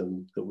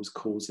system that was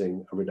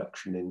causing a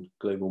reduction in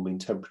global mean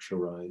temperature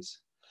rise.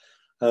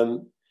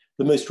 The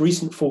most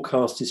recent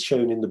forecast is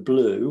shown in the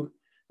blue,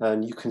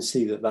 and you can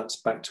see that that's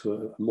back to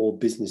a more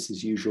business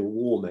as usual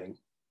warming.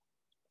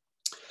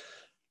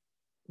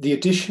 The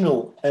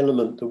additional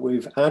element that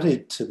we've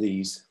added to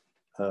these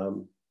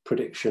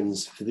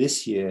predictions for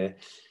this year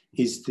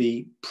is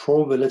the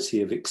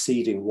probability of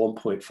exceeding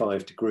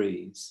 1.5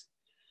 degrees.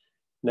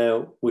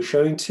 Now, we're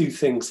showing two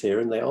things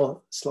here, and they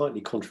are slightly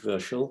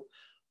controversial.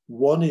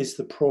 One is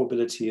the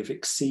probability of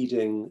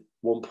exceeding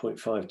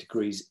 1.5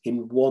 degrees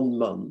in 1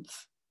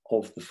 month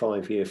of the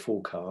 5-year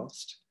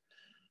forecast.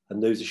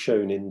 And those are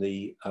shown in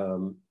the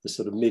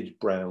sort of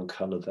mid-brown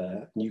color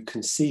there. And you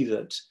can see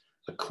that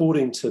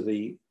according to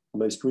the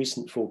most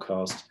recent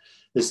forecast,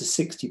 there's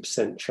a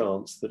 60%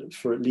 chance that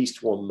for at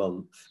least 1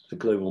 month, the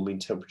global mean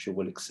temperature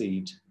will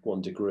exceed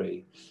 1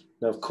 degree.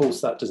 Now, of course,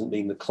 that doesn't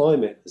mean the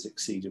climate has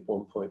exceeded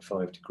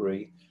 1.5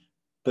 degree,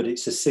 but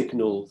it's a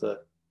signal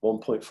that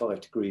 1.5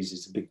 degrees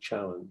is a big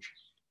challenge.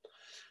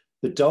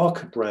 The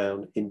darker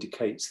brown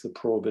indicates the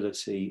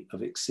probability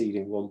of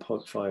exceeding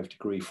 1.5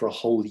 degree for a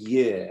whole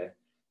year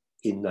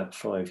in that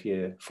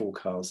 5-year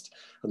forecast.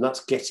 And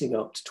that's getting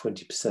up to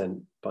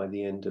 20% by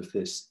the end of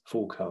this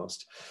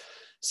forecast.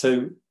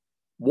 So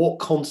what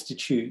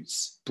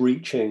constitutes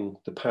breaching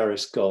the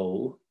Paris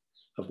goal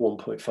of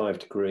 1.5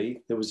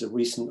 degree? There was a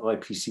recent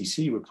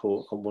IPCC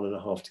report on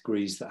 1.5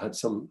 degrees that had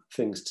some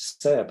things to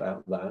say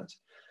about that.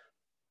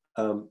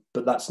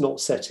 but that's not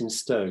set in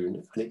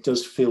stone. And it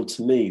does feel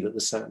to me that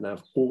the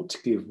sat-nav ought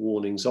to give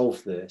warnings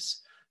of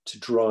this to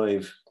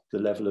drive the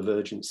level of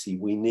urgency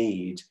we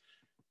need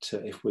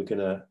to, if we're going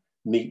to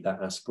meet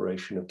that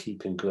aspiration of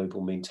keeping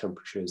global mean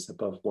temperatures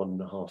above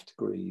 1.5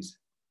 degrees.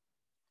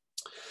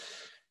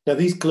 Now,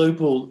 these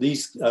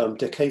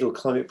decadal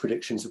climate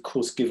predictions, of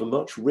course, give a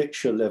much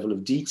richer level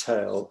of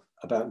detail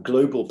about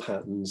global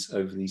patterns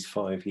over these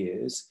 5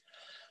 years.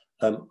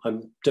 I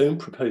don't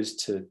propose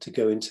to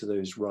go into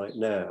those right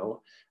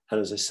now.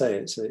 And as I say,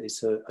 it's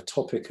a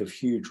topic of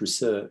huge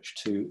research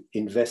to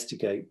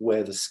investigate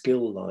where the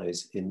skill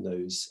lies in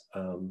those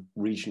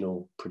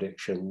regional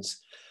predictions.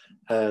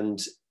 And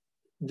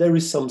there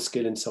is some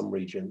skill in some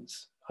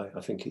regions,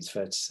 I think it's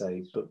fair to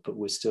say, but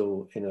we're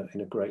still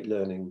in a great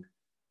learning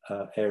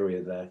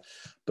area there.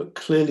 But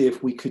clearly,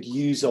 if we could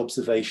use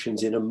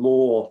observations in a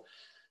more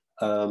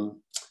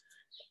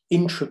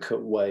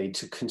intricate way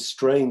to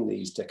constrain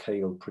these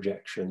decadal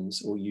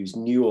projections, or use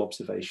new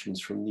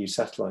observations from new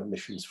satellite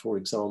missions, for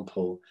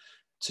example,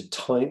 to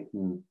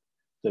tighten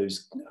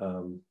those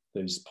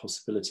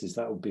possibilities,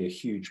 that would be a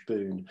huge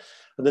boon.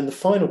 And then the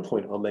final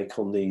point I'll make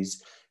on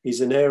these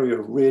is an area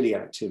of really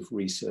active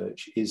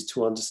research is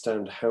to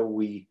understand how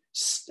we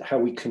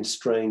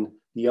constrain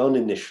the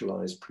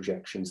uninitialized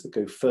projections that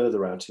go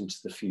further out into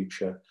the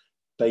future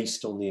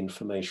based on the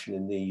information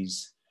in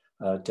these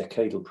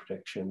decadal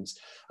predictions.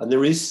 And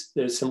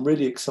there's some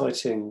really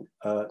exciting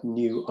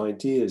new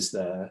ideas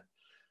there,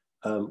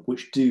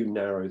 which do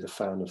narrow the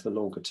fan of the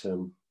longer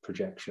term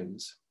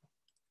projections.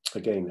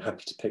 Again,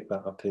 happy to pick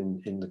that up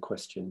in the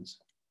questions.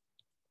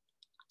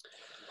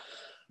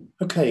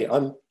 Okay,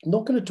 I'm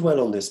not going to dwell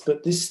on this,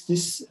 but this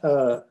is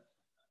a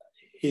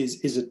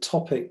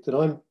topic that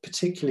I'm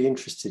particularly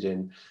interested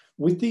in.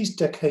 With these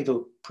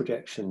decadal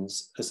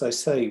projections, as I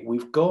say,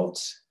 we've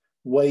got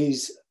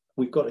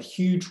a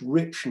huge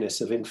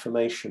richness of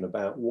information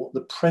about what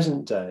the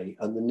present day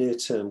and the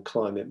near-term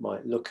climate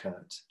might look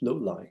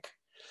like.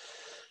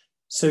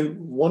 So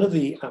one of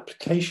the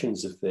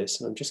applications of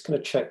this, and I'm just going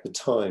to check the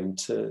time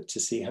to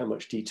see how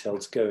much detail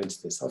to go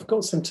into this. I've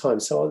got some time,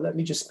 so let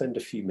me just spend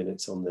a few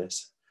minutes on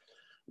this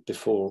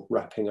before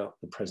wrapping up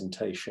the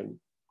presentation.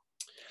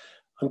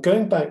 I'm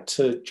going back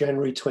to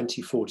January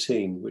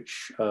 2014,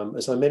 which,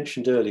 as I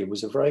mentioned earlier,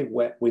 was a very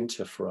wet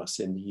winter for us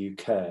in the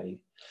UK.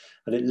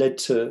 And it led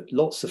to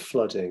lots of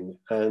flooding.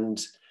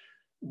 And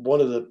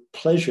one of the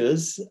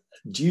pleasures,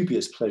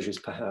 dubious pleasures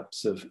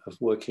perhaps, of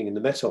working in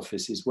the Met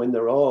Office is when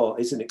there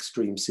is an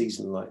extreme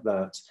season like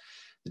that,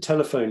 the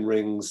telephone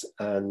rings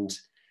and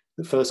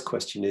the first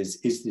question is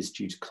this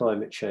due to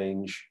climate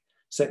change?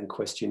 Second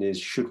question is,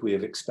 should we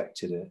have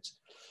expected it?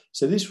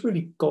 So this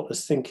really got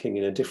us thinking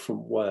in a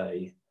different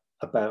way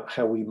about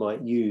how we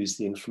might use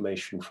the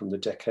information from the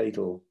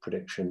decadal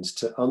predictions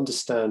to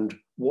understand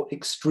what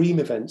extreme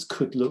events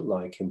could look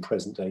like in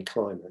present day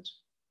climate.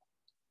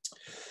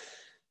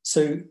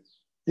 So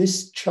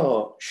this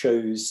chart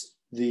shows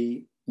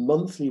the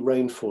monthly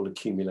rainfall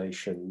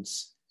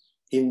accumulations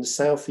in the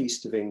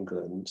southeast of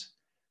England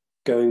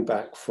going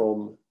back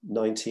from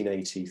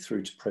 1980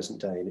 through to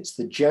present day. And it's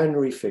the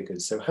January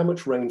figures. So how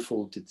much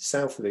rainfall did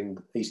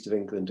the east of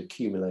England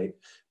accumulate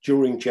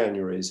during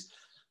January's,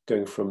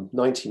 going from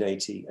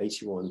 1980,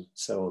 81,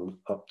 so on,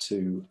 up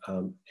to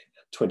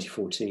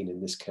 2014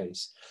 in this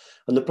case.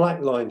 And the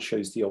black line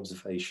shows the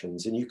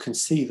observations. And you can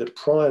see that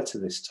prior to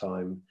this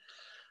time,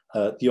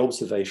 the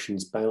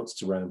observations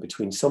bounced around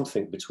between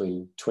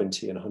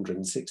 20 and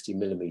 160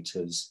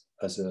 millimeters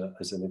as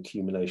an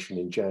accumulation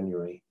in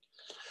January.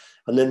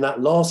 And then that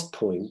last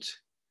point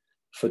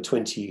for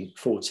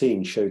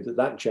 2014 showed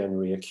that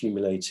January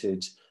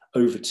accumulated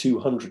over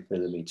 200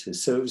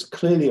 millimeters. So it was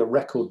clearly a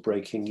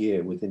record-breaking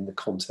year within the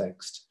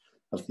context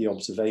of the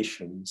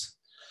observations.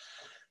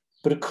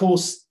 But of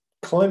course,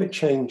 climate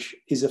change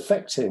is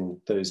affecting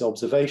those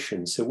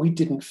observations. So we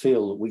didn't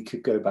feel that we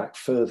could go back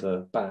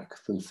further back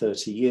than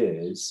 30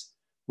 years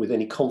with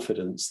any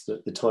confidence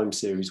that the time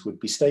series would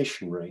be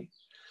stationary.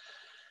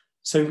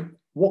 So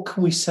what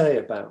can we say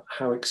about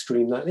how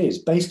extreme that is?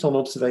 Based on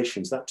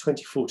observations, that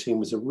 2014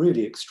 was a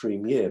really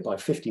extreme year by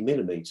 50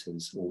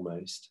 millimeters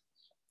almost.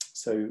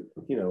 So,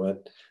 you know, a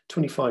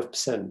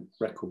 25%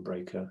 record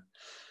breaker.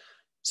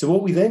 So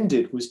what we then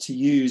did was to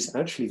use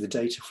actually the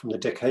data from the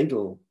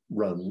decadal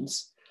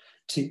runs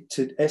to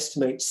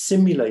estimate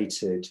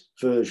simulated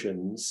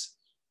versions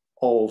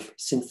of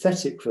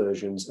synthetic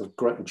versions of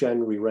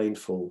January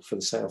rainfall for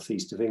the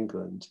southeast of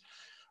England.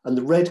 And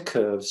the red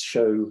curves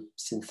show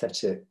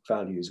synthetic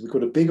values. We've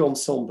got a big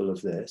ensemble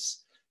of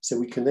this, so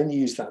we can then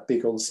use that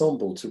big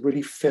ensemble to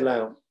really fill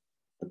out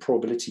the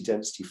probability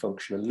density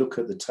function and look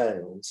at the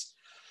tails.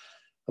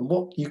 And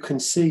what you can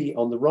see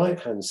on the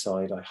right-hand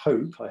side, I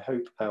hope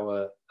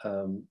our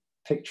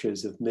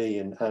pictures of me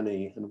and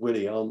Annie and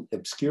Willie aren't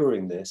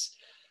obscuring this,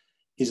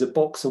 is a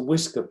box and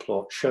whisker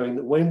plot showing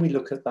that when we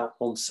look at that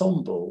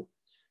ensemble,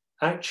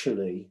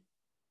 actually,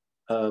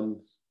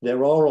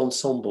 there are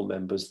ensemble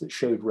members that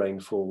showed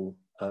rainfall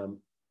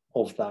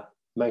of that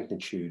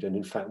magnitude. And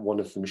in fact, one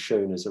of them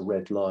shown as a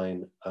red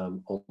line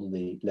on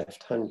the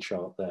left-hand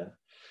chart there.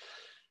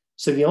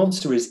 So the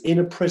answer is, in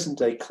a present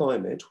day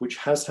climate, which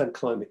has had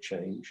climate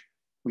change,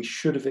 we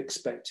should have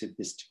expected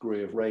this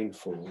degree of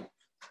rainfall,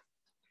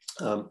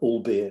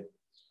 albeit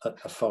at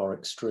a far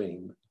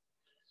extreme.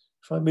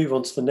 If I move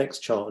on to the next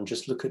chart and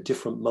just look at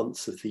different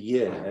months of the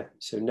year,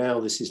 so now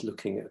this is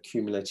looking at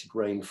accumulated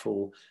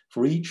rainfall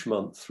for each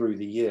month through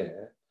the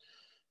year,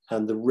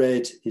 and the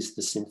red is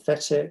the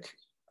synthetic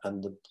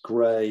and the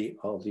grey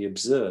are the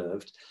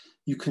observed,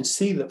 you can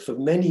see that for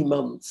many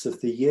months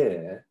of the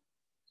year,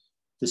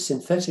 the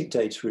synthetic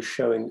data is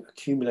showing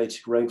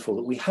accumulated rainfall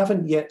that we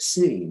haven't yet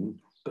seen,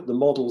 but the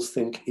models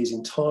think is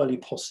entirely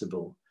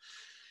possible.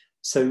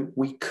 So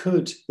we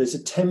could, there's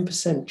a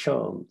 10%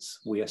 chance,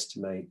 we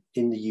estimate,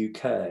 in the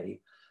UK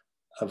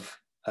of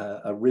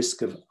a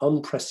risk of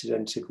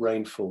unprecedented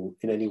rainfall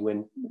in any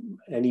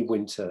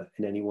winter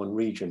in any one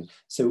region.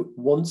 So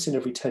once in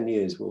every 10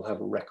 years, we'll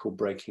have a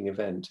record-breaking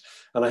event.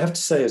 And I have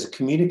to say, as a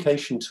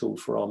communication tool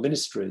for our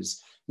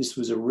ministries, this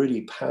was a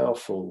really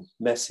powerful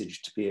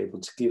message to be able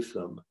to give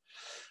them.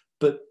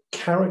 But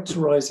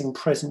characterizing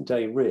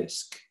present-day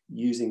risk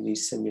using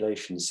these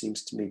simulations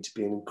seems to me to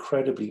be an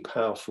incredibly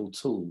powerful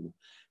tool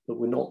that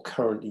we're not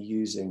currently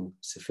using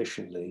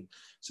sufficiently.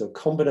 So a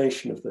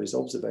combination of those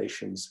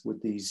observations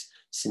with these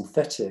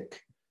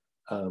synthetic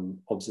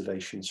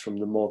observations from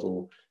the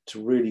model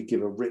to really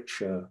give a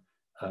richer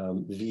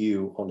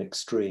view on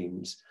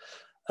extremes.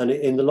 And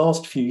in the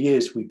last few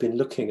years, we've been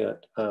looking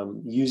at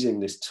using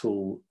this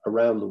tool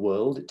around the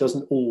world. It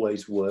doesn't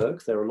always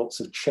work. There are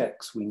lots of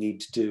checks we need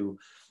to do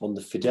on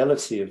the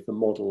fidelity of the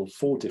model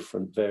for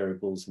different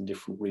variables in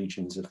different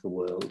regions of the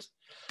world.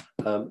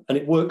 And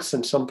it works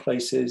in some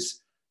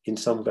places, in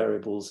some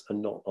variables,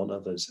 and not on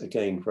others.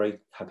 Again, very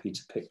happy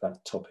to pick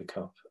that topic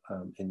up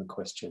in the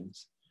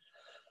questions.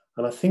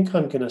 And I think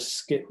I'm going to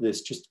skip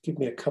this. Just give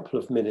me a couple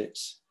of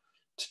minutes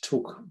to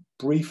talk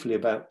briefly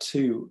about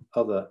two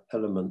other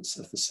elements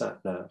of the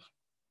sat-nav.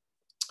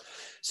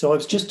 So I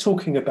was just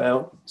talking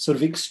about sort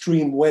of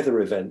extreme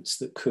weather events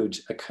that could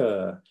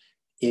occur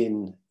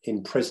in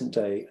present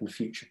day and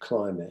future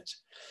climate.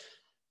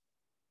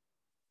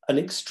 An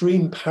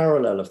extreme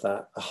parallel of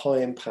that are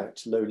high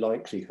impact, low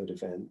likelihood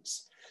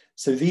events.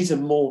 So these are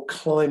more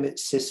climate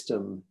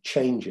system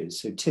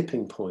changes, so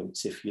tipping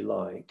points, if you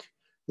like,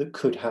 that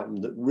could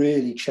happen that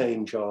really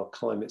change our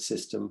climate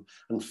system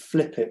and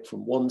flip it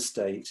from one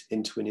state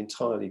into an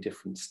entirely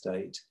different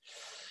state.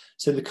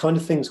 So the kind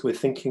of things we're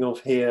thinking of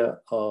here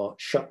are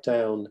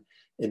shutdown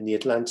in the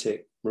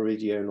Atlantic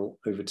meridional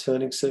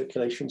overturning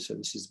circulation. So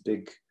this is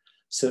big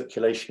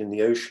circulation in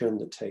the ocean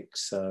that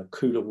takes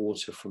cooler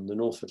water from the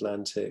North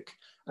Atlantic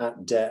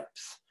at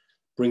depth,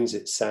 brings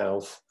it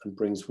south and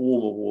brings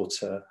warmer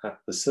water at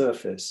the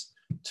surface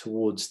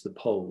towards the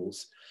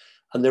poles.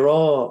 And there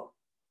are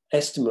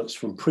estimates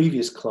from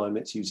previous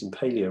climates using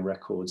paleo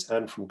records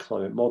and from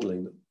climate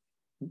modeling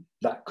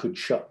that could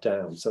shut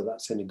down. So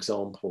that's an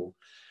example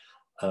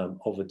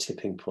of a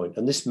tipping point.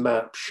 And this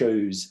map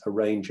shows a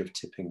range of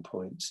tipping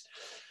points.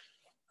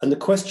 And the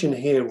question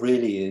here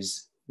really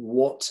is,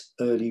 what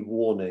early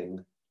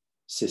warning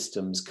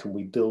systems can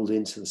we build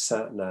into the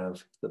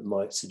sat-nav that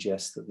might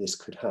suggest that this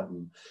could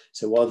happen?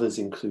 So others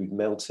include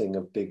melting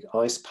of big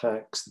ice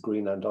packs, the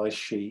Greenland ice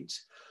sheet,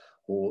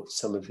 or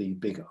some of the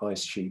big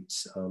ice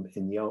sheets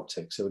in the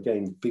Arctic. So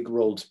again, big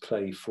role to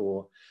play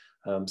for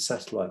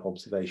satellite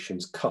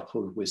observations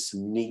coupled with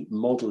some neat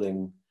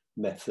modeling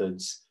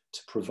methods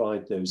to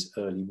provide those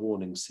early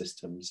warning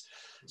systems.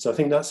 So I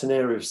think that's an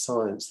area of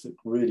science that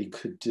really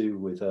could do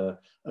with a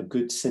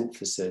good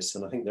synthesis.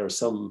 And I think there are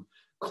some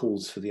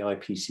calls for the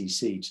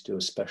IPCC to do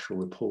a special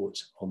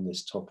report on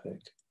this topic.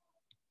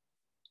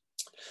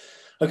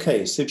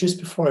 Okay, so just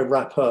before I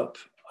wrap up,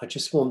 I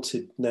just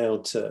wanted now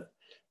to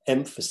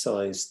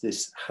emphasize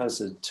this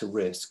hazard to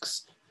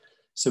risks.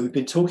 So we've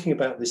been talking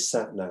about this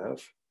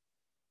sat-nav.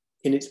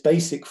 In its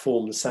basic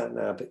form, the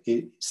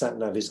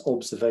sat-nav is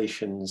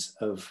observations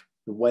of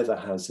the weather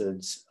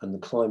hazards and the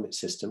climate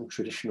system,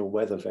 traditional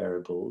weather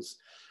variables.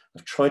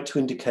 I've tried to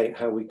indicate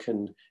how we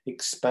can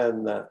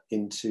expand that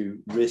into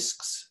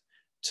risks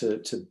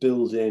to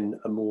build in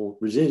a more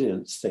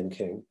resilience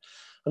thinking.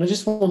 And I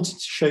just wanted to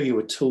show you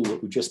a tool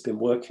that we've just been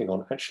working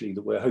on, actually,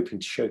 that we're hoping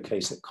to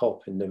showcase at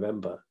COP in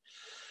November.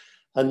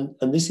 And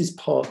this is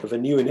part of a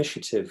new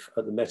initiative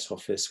at the Met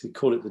Office. We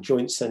call it the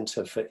Joint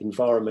Centre for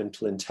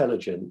Environmental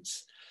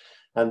Intelligence.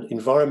 And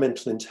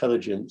environmental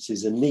intelligence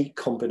is a neat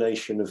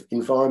combination of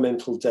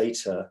environmental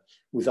data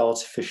with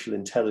artificial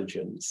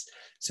intelligence.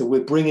 So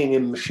we're bringing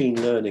in machine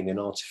learning and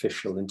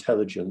artificial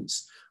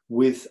intelligence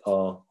with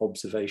our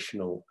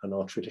observational and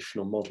our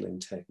traditional modeling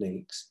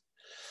techniques.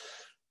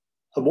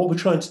 And what we're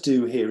trying to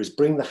do here is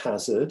bring the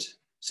hazard.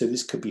 So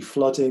this could be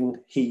flooding,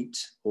 heat,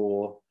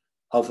 or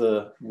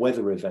other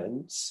weather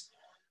events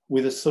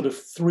with a sort of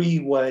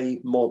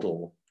three-way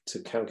model to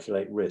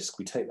calculate risk.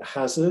 We take the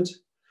hazard,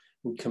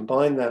 we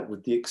combine that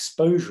with the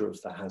exposure of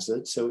the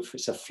hazard. So if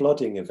it's a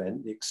flooding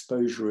event, the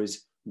exposure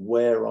is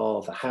where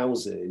are the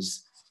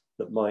houses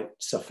that might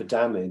suffer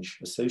damage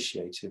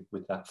associated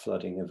with that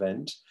flooding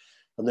event.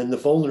 And then the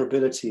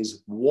vulnerability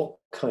is what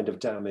kind of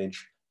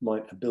damage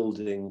might a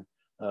building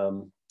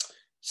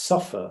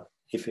suffer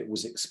if it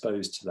was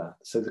exposed to that.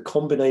 So the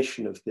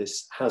combination of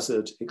this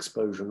hazard,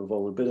 exposure, and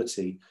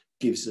vulnerability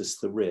gives us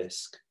the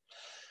risk.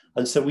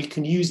 And so we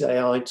can use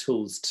AI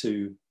tools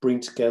to bring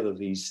together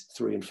these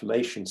three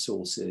information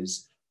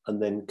sources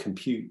and then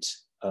compute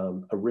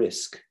a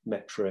risk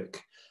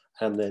metric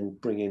and then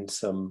bring in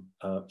some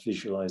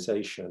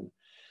visualization.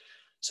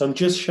 So I'm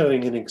just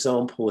showing an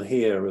example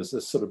here as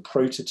a sort of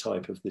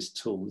prototype of this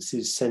tool. This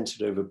is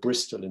centered over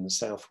Bristol in the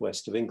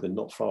southwest of England,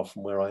 not far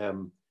from where I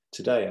am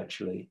today,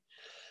 actually.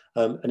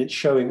 And it's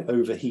showing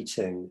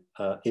overheating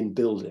in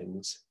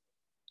buildings.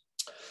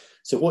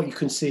 So what you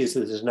can see is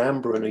that there's an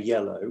amber and a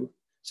yellow.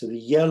 So the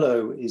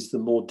yellow is the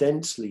more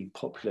densely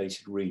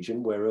populated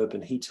region where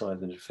urban heat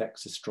island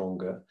effects are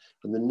stronger.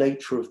 And the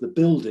nature of the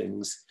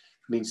buildings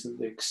means that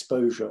the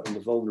exposure and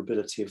the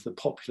vulnerability of the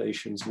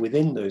populations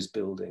within those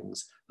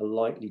buildings are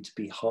likely to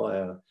be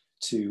higher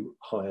to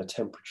higher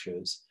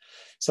temperatures.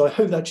 So I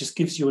hope that just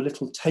gives you a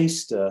little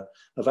taster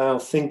of our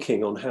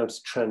thinking on how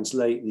to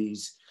translate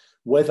these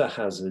weather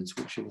hazards,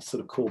 which are the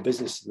sort of core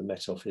business of the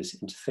Met Office,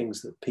 into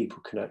things that people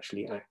can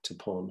actually act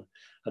upon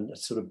and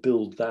sort of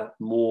build that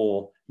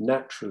more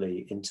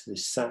naturally into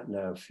this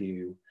sat-nav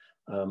view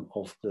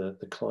of the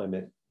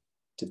climate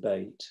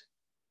debate.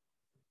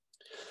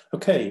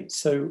 Okay,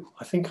 so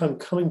I think I'm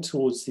coming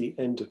towards the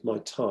end of my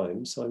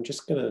time, so I'm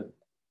just going to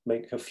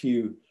make a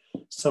few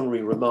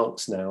summary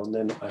remarks now, and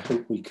then I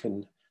hope we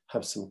can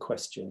have some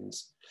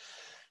questions.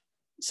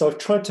 So I've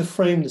tried to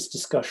frame this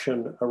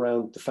discussion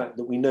around the fact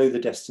that we know the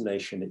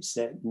destination, it's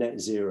net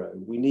zero.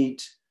 We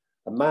need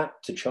a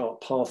map to chart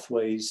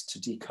pathways to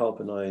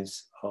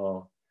decarbonize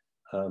our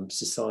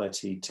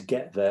society to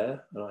get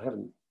there. And I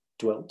haven't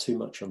dwelt too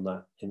much on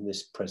that in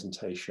this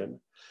presentation.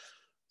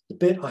 The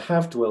bit I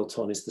have dwelt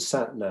on is the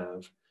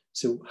sat-nav.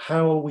 So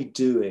how are we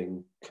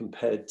doing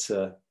compared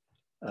to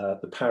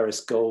the Paris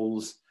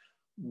goals?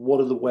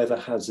 What are the weather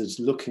hazards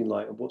looking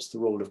like, and what's the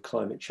role of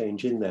climate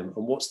change in them,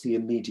 and what's the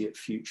immediate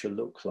future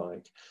look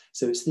like?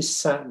 So it's this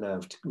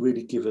sat-nav to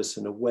really give us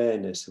an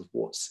awareness of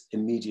what's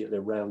immediately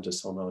around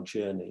us on our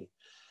journey.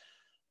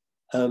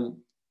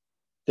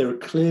 There are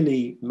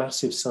clearly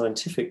massive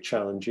scientific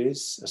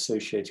challenges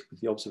associated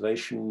with the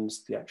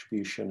observations, the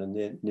attribution, and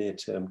the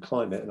near-term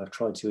climate, and I've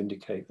tried to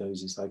indicate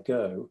those as I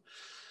go.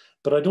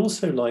 But I'd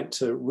also like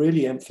to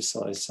really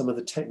emphasize some of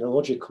the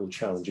technological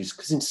challenges,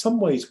 because in some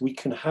ways we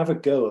can have a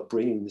go at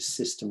bringing this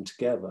system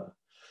together.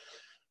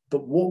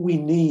 But what we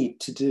need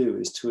to do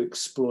is to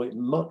exploit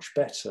much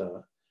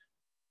better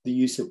the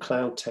use of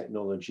cloud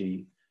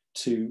technology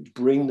to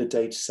bring the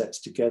data sets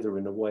together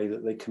in a way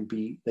that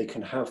they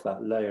can have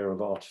that layer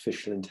of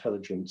artificial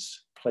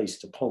intelligence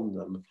placed upon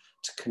them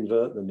to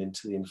convert them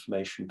into the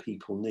information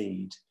people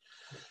need.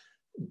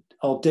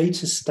 Our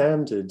data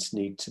standards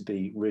need to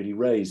be really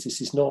raised. This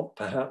is not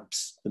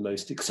perhaps the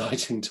most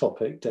exciting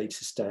topic,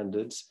 data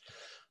standards,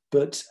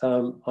 but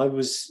I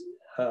was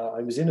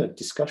in a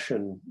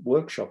discussion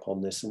workshop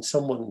on this, and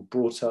someone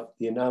brought up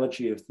the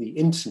analogy of the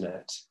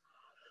internet.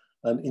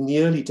 In the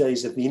early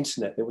days of the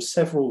internet, there were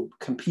several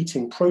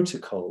competing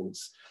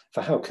protocols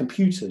for how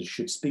computers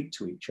should speak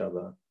to each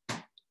other.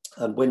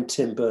 And when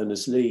Tim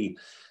Berners-Lee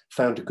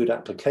found a good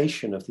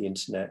application of the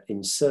internet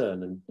in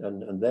CERN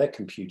and their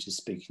computers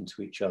speaking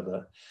to each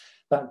other,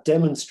 that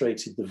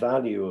demonstrated the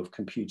value of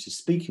computers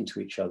speaking to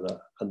each other,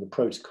 and the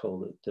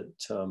protocol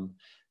that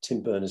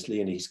Tim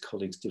Berners-Lee and his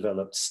colleagues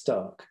developed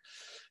stuck.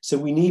 So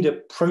we need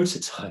a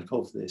prototype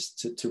of this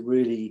to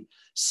really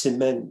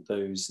cement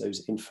those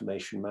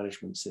information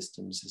management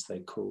systems, as they're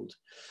called.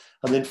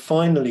 And then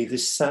finally,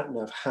 this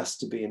sat-nav has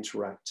to be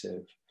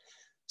interactive.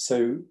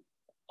 So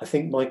I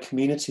think my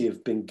community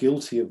have been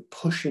guilty of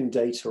pushing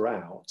data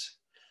out,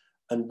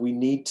 and we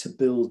need to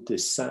build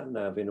this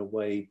sat-nav in a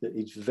way that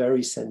is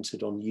very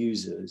centered on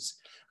users.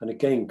 And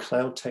again,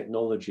 cloud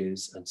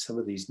technologies and some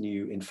of these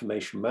new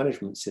information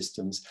management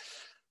systems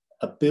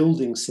are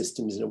building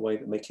systems in a way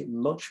that make it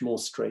much more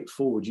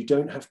straightforward. You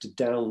don't have to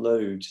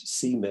download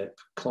CMIP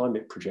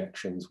climate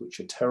projections, which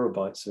are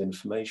terabytes of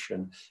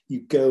information.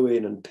 You go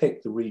in and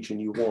pick the region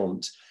you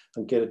want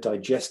and get a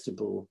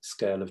digestible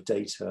scale of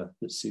data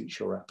that suits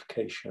your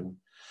application.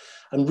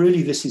 And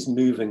really, this is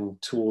moving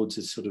towards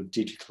a sort of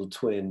digital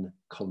twin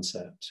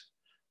concept.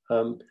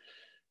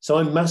 So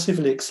I'm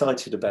massively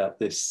excited about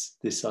this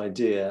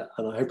idea,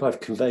 and I hope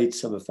I've conveyed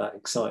some of that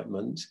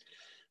excitement.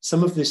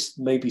 Some of this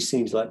maybe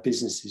seems like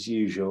business as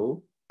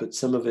usual, but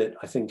some of it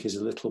I think is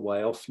a little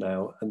way off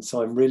now. And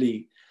so I'm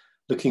really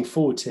looking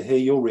forward to hear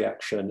your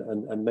reaction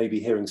and maybe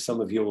hearing some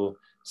of your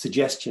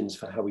suggestions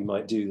for how we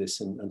might do this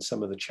and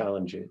some of the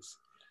challenges.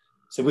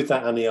 So with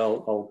that, Annie,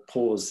 I'll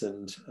pause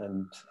and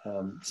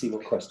see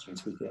what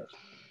questions we get.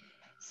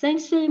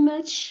 Thanks very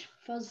much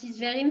for this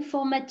very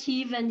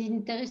informative and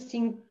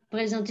interesting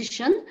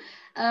presentation.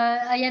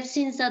 I have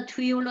seen that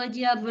we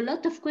already have a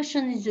lot of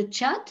questions in the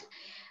chat.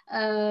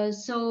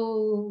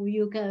 So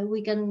you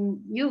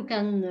can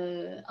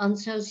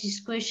answer this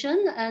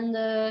question,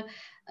 and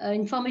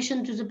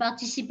information to the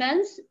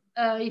participants.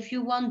 If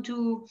you want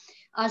to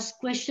ask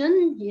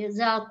question,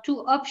 there are two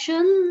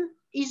options.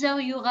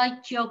 Either you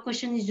write your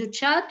question in the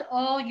chat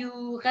or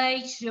you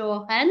raise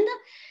your hand,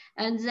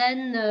 and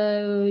then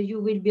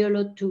you will be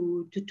allowed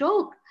to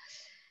talk.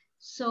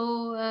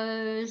 So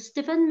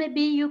Stefan,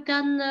 maybe you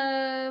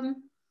can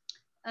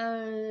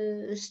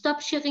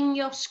stop sharing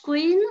your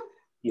screen.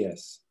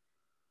 Yes.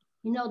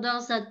 In order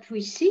that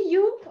we see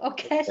you.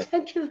 Okay,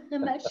 thank you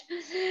very much.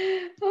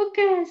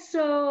 Okay,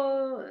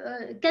 so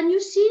can you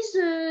see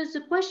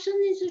the question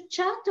in the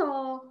chat,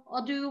 or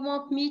do you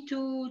want me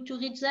to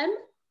read them?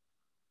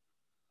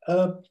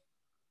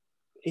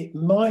 It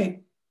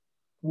might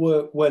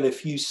work well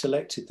if you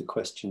selected the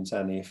questions,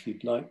 Annie, if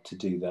you'd like to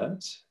do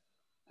that.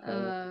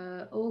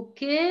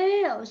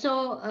 Okay,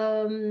 so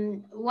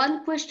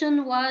one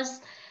question was,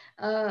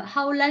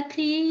 how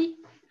likely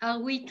are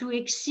we to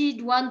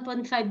exceed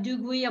 1.5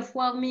 degree of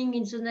warming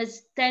in the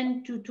next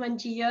 10 to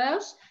 20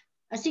 years?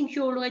 I think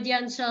you already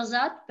answered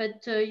that,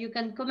 but you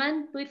can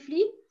comment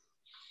briefly.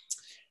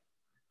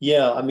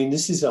 Yeah, I mean,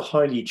 this is a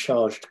highly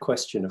charged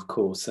question, of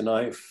course, and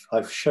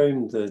I've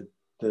shown the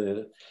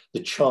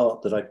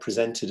chart that I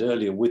presented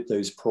earlier with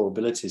those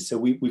probabilities. So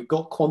we've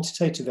got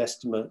quantitative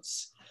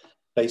estimates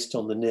based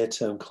on the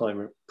near-term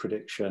climate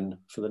prediction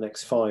for the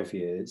next 5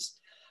 years.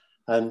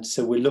 And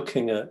so we're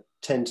looking at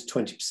 10 to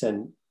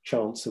 20%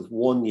 chance of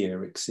 1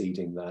 year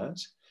exceeding that.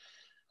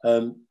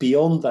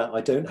 Beyond that,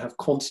 I don't have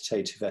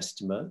quantitative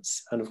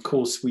estimates. And of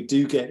course, we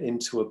do get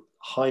into a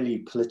highly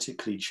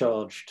politically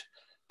charged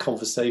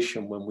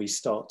conversation when we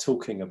start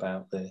talking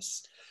about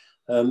this.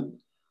 The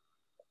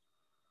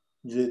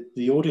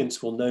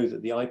audience will know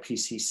that the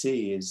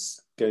IPCC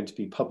is going to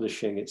be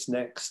publishing its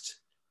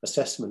next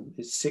assessment,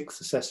 its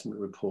 6th assessment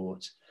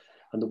report,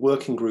 and the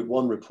Working Group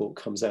 1 report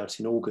comes out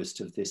in August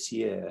of this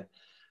year.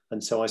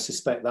 And so I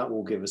suspect that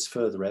will give us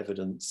further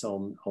evidence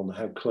on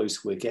how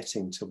close we're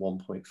getting to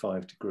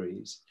 1.5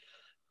 degrees.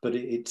 But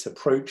it's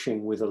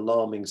approaching with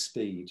alarming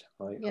speed,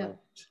 I would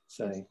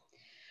say.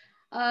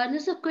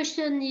 Another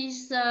question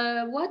is,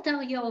 what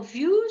are your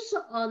views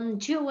on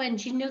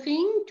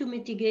geoengineering to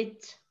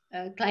mitigate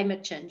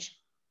climate change?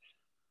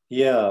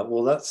 Yeah,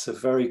 well, that's a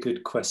very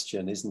good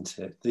question, isn't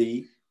it?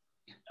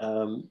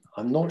 I'm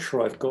not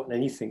sure I've got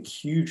anything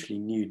hugely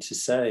new to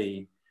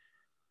say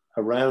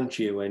around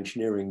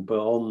geoengineering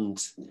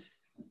beyond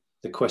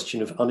the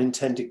question of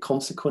unintended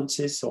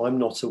consequences. So I'm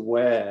not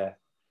aware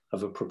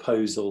of a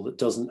proposal that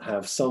doesn't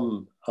have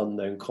some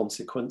unknown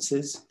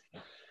consequences.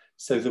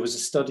 So there was a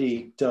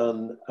study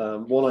done.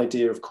 One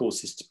idea, of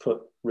course, is to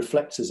put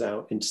reflectors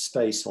out into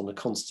space on a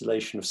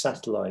constellation of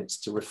satellites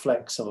to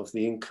reflect some of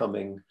the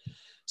incoming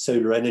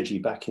solar energy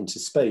back into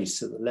space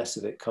so that less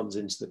of it comes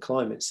into the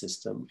climate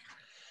system.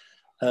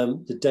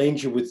 The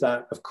danger with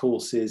that, of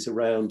course, is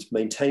around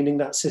maintaining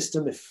that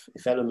system. If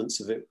elements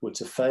of it were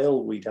to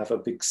fail, we'd have a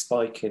big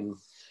spike in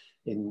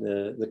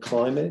the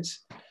climate.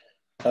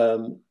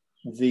 The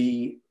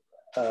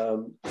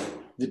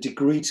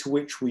degree to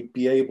which we'd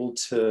be able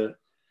to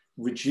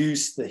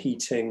reduce the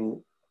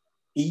heating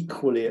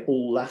equally at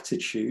all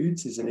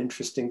latitudes is an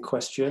interesting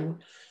question.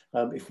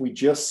 If we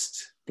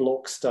just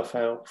block stuff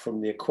out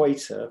from the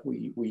equator,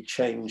 we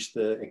change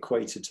the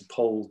equator to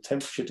pole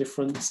temperature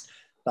difference,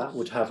 that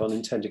would have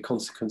unintended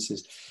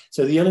consequences.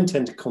 So the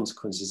unintended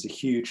consequences are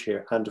huge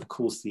here, and of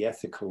course the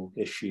ethical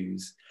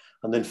issues.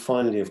 And then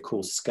finally, of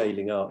course,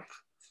 scaling up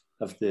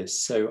of this.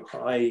 So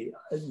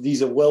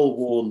these are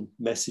well-worn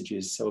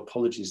messages, so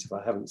apologies if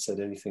I haven't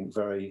said anything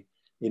very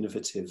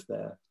innovative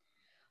there.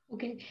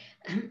 Okay,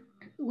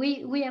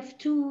 we have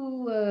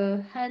two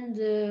hands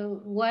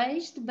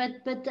raised,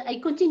 but I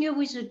continue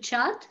with the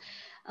chat.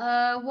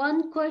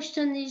 One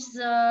question is,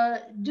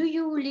 do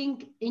you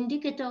link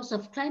indicators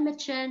of climate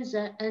change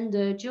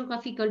and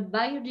geographical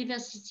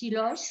biodiversity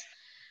loss?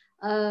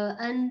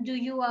 And do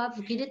you have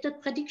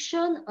related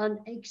prediction on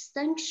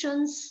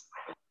extinctions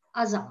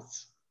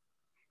hazards?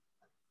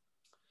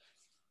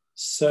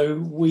 So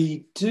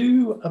we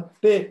do a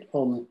bit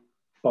on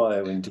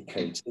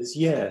bioindicators,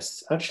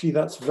 yes. Actually,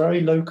 that's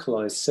very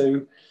localized.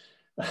 So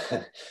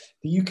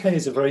the UK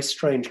is a very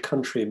strange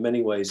country in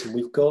many ways, and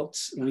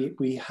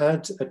we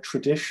had a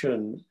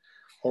tradition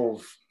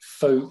of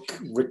folk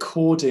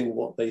recording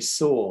what they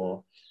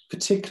saw,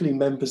 particularly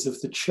members of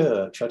the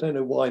church. I don't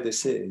know why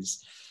this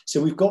is.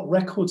 So we've got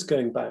records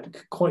going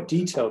back, quite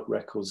detailed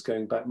records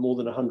going back more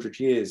than 100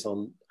 years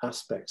on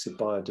aspects of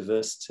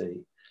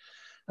biodiversity.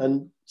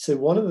 And so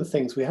one of the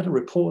things, we had a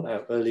report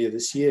out earlier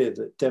this year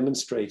that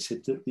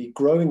demonstrated that the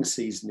growing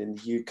season in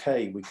the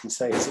UK, we can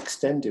say, is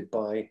extended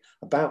by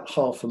about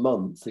half a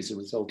month as a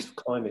result of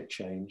climate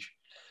change.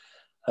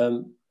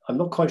 I'm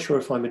not quite sure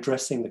if I'm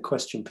addressing the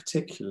question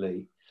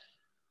particularly.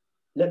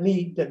 Let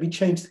me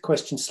change the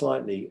question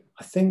slightly.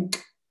 I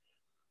think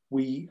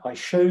I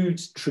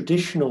showed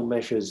traditional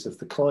measures of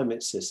the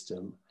climate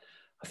system.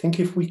 I think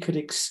if we could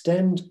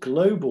extend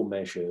global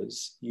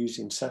measures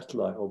using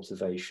satellite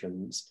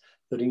observations,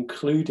 that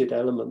included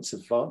elements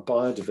of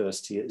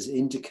biodiversity as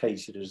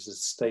indicated as a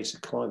state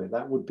of climate,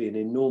 that would be an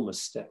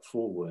enormous step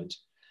forward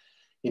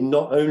in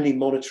not only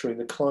monitoring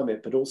the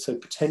climate, but also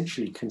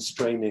potentially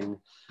constraining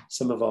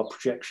some of our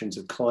projections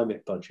of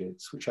climate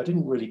budgets, which I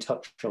didn't really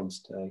touch on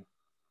today.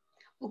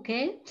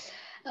 Okay.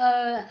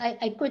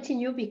 I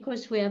continue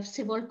because we have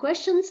several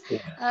questions.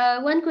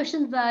 Yeah. One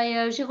question by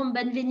Jérôme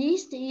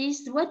Benveniste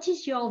is, what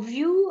is your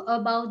view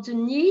about the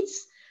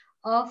needs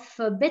of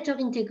better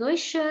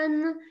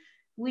integration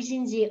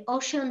within the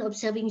ocean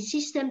observing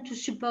system to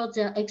support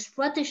their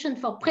exploitation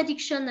for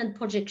prediction and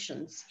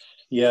projections?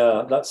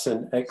 Yeah, that's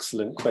an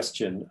excellent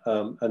question.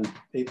 And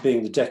it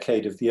being the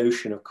decade of the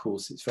ocean, of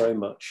course, it's very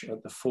much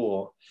at the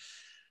fore.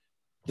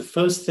 The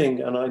first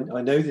thing, and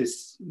I know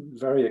this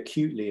very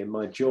acutely in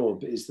my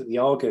job, is that the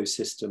Argo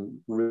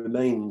system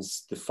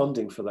remains, the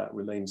funding for that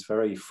remains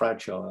very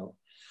fragile.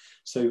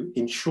 So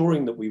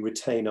ensuring that we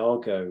retain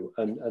Argo,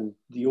 and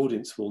the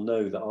audience will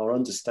know that our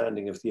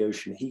understanding of the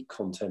ocean heat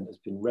content has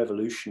been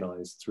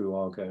revolutionized through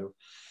Argo.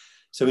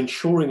 So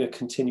ensuring a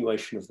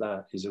continuation of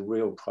that is a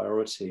real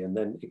priority, and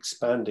then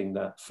expanding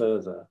that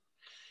further.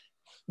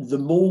 The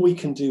more we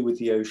can do with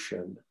the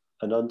ocean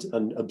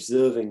and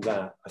observing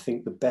that, I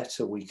think the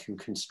better we can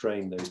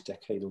constrain those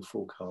decadal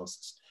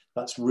forecasts.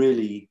 That's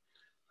really,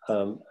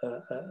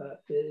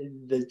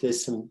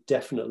 there's some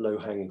definite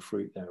low-hanging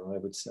fruit there, I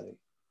would say.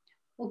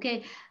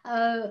 Okay,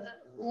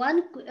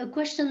 one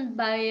question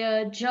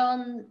by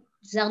John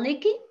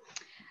Zarnecki.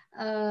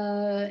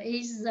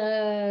 Is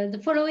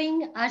the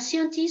following: as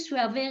scientists, we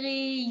are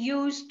very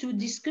used to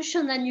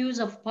discussion and use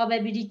of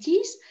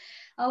probabilities.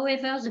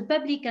 However, the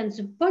public and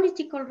the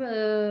political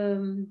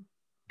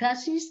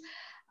classes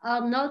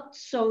are not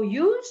so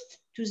used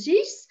to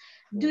this.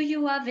 Do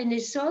you have any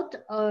thought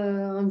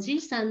on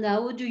this, and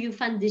how do you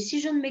find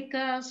decision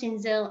makers in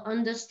their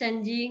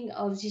understanding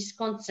of these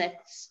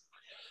concepts?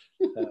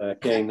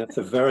 Again, that's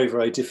a very,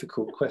 very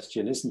difficult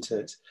question, isn't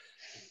it?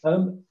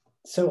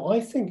 So I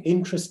think,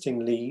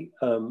 interestingly,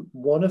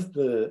 one of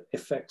the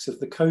effects of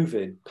the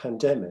COVID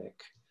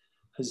pandemic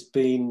has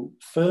been,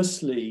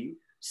 firstly,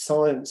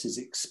 science is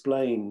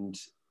explained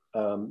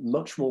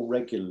much more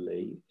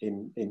regularly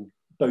in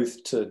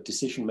both to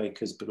decision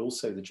makers, but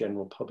also the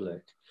general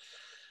public.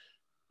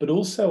 But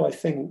also, I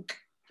think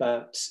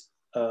that,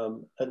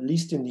 at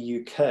least in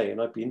the UK,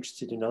 and I'd be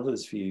interested in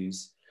others'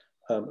 views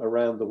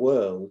around the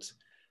world,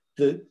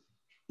 that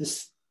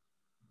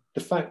the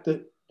fact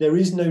that there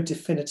is no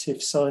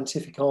definitive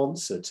scientific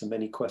answer to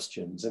many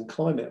questions, and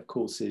climate, of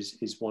course,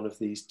 is one of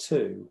these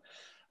too.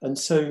 And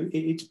so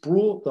it's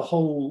brought the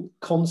whole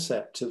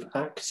concept of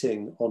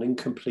acting on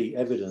incomplete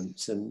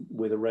evidence and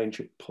with a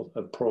range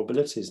of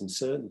probabilities and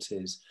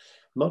certainties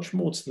much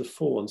more to the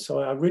fore. And so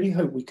I really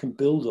hope we can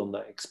build on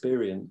that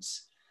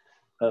experience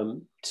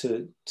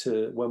to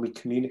when we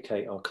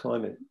communicate our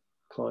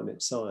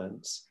climate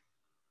science.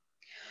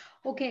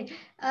 Okay,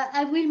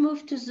 I will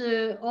move to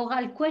the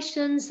oral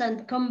questions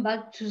and come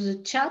back to the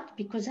chat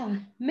because there are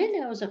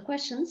many other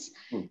questions.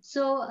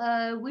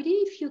 So, Willy,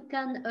 if you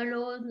can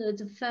allow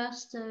the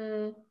first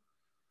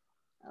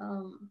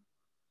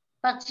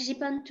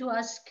participant to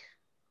ask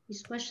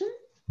his question,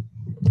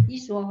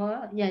 his or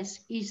her, yes,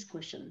 his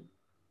question.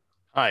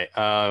 Hi,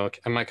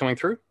 am I coming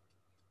through?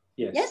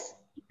 Yes. Yes.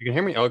 You can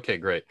hear me? Okay,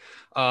 great.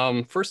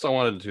 First, I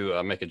wanted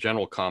to make a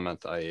general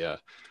comment.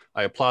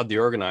 I applaud the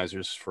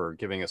organizers for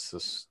giving us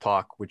this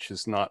talk, which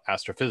is not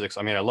astrophysics.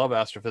 I mean, I love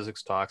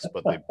astrophysics talks,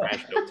 but they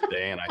branched out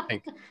today, and I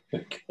think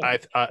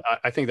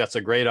I think that's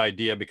a great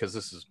idea because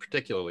this is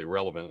particularly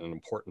relevant and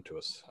important to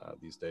us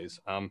these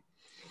days.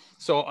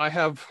 So I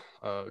have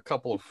a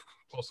couple of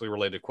closely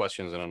related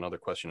questions and another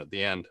question at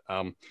the end.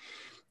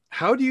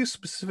 How do you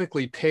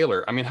specifically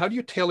tailor? I mean, how do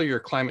you tailor your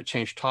climate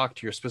change talk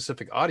to your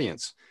specific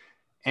audience?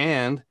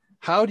 And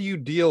how do you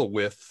deal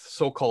with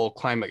so-called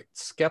climate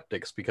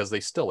skeptics, because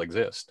they still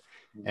exist?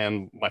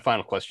 And my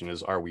final question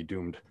is, are we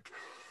doomed?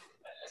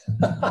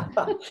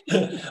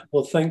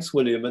 Well, thanks,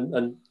 William.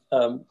 And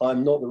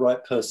I'm not the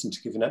right person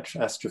to give an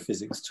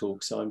astrophysics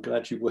talk, so I'm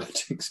glad you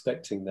weren't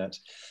expecting that.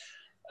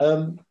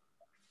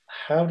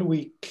 How do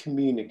we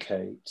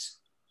communicate?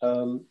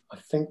 I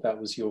think that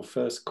was your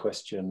first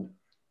question.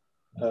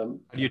 How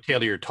do you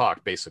tailor your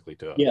talk, basically,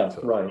 to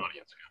right. an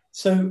audience?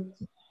 So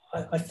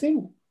I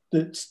think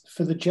that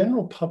for the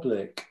general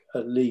public,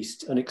 at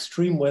least, an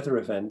extreme weather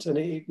event, and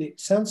it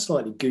sounds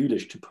slightly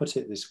ghoulish to put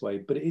it this way,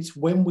 but it's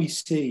when we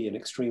see an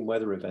extreme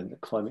weather event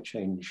that climate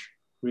change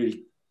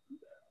really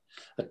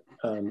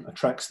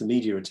attracts the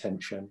media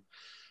attention.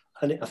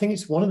 And I think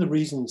it's one of the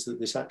reasons that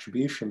this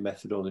attribution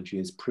methodology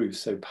has proved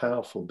so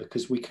powerful,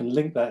 because we can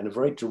link that in a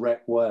very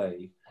direct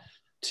way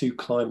to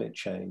climate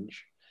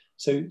change.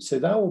 So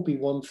that will be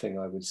one thing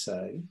I would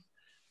say.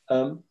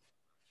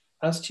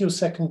 As to your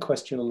second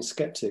question on the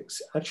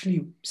skeptics,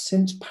 actually,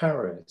 since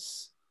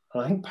Paris,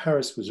 I think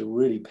Paris was a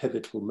really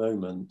pivotal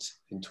moment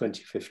in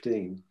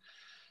 2015.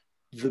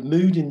 The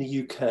mood in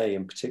the UK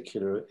in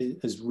particular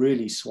has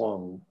really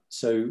swung.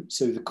 So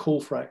the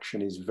call for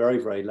action is very,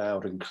 very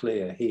loud and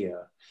clear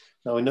here.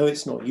 Now, I know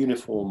it's not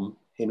uniform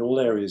in all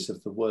areas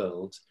of the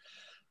world,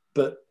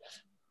 but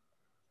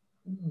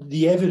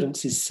the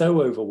evidence is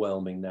so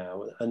overwhelming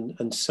now,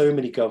 and so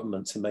many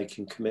governments are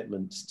making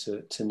commitments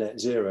to net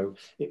zero.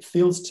 It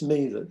feels to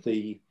me that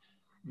the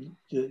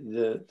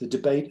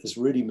debate has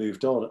really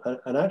moved on.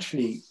 And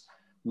actually,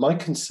 my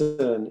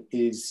concern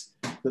is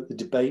that the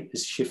debate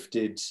has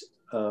shifted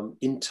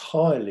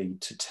entirely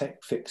to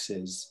tech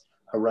fixes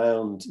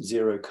around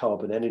zero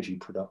carbon energy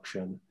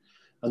production,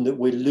 and that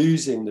we're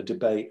losing the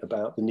debate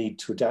about the need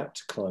to adapt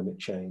to climate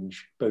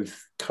change,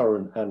 both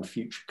current and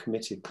future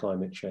committed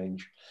climate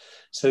change.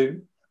 So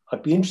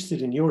I'd be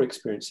interested in your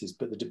experiences,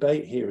 but the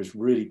debate here has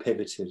really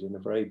pivoted in a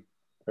very,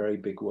 very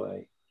big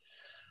way.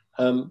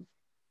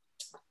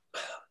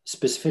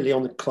 Specifically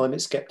on the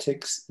climate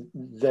skeptics,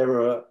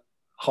 there are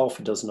half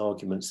a dozen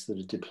arguments that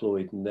are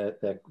deployed, and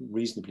they're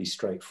reasonably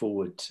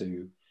straightforward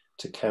to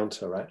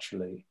counter,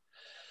 actually.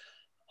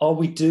 Are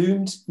we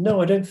doomed?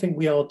 No, I don't think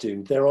we are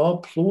doomed. There are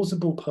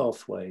plausible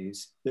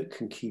pathways that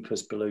can keep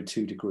us below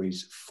 2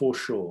 degrees, for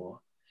sure.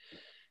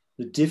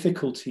 The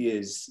difficulty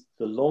is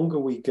the longer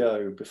we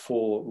go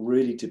before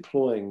really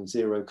deploying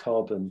zero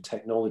carbon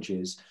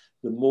technologies,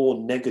 the more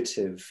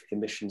negative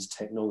emissions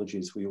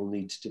technologies we will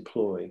need to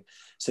deploy.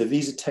 So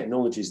these are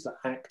technologies that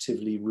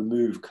actively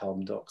remove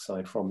carbon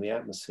dioxide from the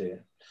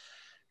atmosphere.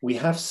 We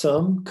have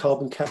some.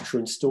 Carbon capture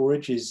and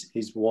storage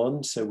is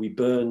one. So we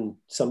burn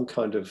some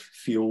kind of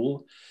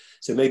fuel.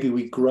 So maybe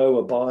we grow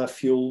a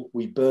biofuel,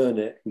 we burn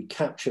it, we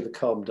capture the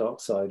carbon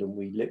dioxide and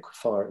we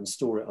liquefy it and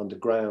store it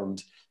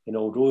underground in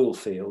old oil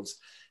fields.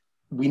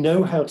 We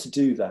know how to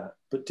do that,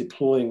 but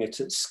deploying it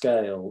at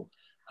scale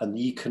and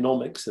the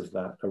economics of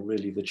that are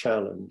really the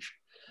challenge.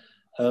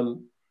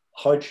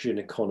 Hydrogen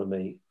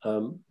economy,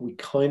 we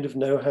kind of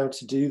know how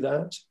to do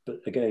that, but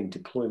again,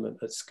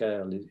 deployment at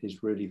scale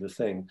is really the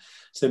thing.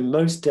 So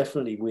most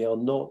definitely we are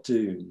not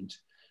doomed,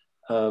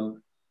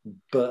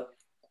 but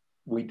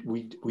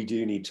we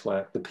do need to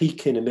act. The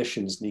peak in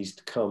emissions needs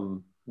to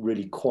come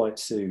really quite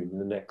soon, in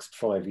the next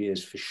 5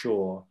 years for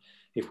sure,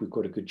 if we've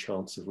got a good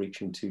chance of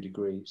reaching 2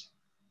 degrees.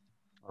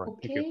 All right,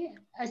 Okay,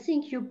 I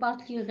think you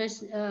partly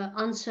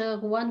answer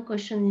one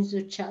question in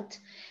the chat,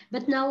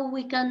 but now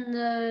we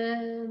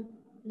can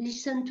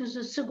listen to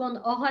the second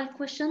oral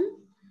question.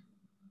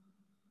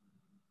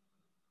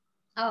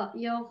 Ah,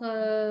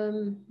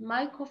 your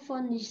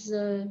microphone is...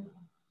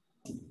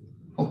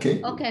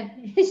 Okay.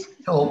 Okay.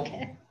 So,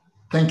 okay.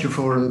 Thank you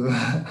for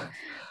a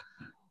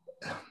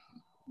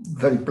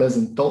very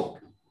pleasant talk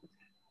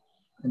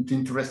and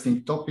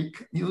interesting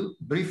topic. You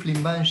briefly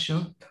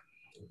mentioned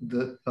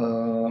the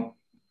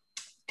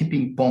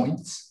tipping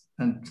points,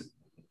 and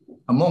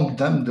among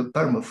them the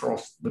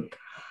permafrost, but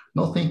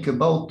nothing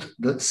about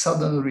the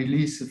sudden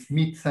release of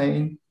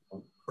methane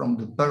from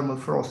the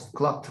permafrost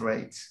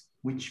clathrates,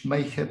 which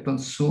may happen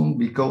soon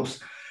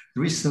because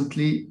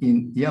recently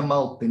in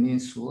Yamal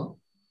Peninsula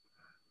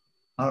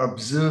are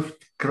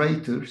observed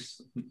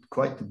craters with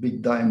quite a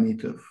big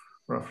diameter,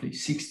 roughly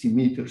 60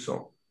 meters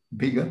or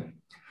bigger,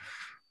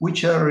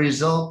 which are a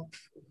result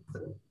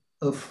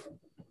of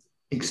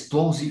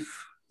explosive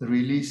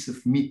release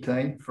of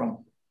methane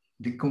from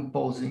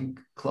decomposing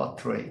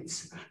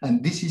clathrates.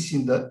 And this is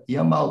in the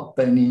Yamal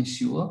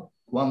Peninsula,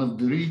 one of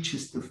the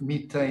richest of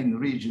methane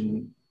region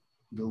in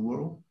the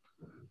world,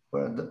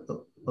 where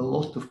a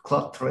lot of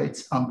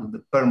clathrates under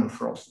the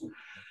permafrost.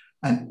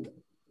 And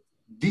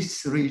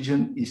this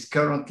region is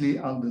currently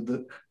under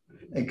the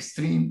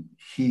extreme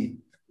heat.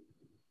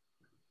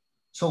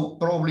 So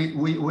probably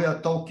we are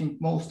talking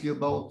mostly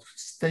about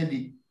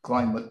steady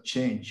climate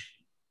change,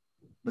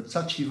 but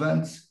such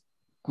events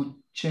could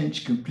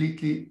change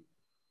completely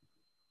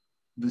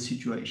the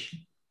situation.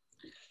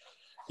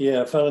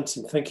 Yeah,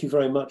 Valentin, thank you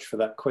very much for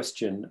that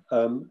question.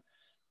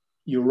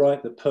 You're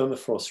right that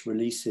permafrost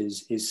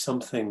releases is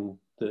something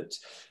that,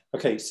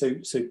 okay, so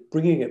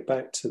bringing it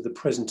back to the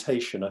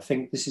presentation, I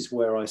think this is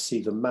where I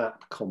see the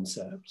map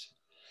concept.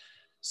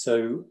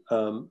 So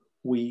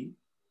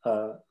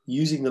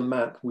using the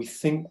map, we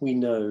think we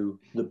know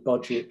the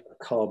budget of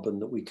carbon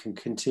that we can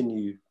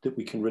continue, that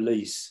we can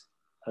release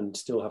and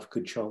still have a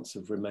good chance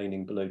of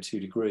remaining below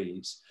 2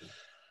 degrees.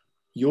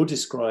 You're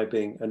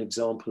describing an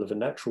example of a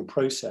natural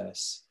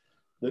process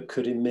that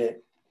could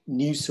emit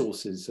new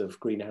sources of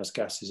greenhouse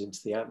gases into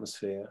the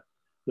atmosphere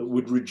that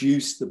would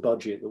reduce the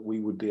budget that we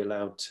would be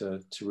allowed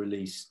to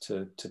release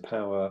to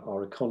power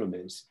our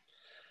economies.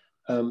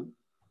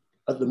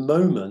 At the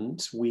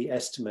moment, we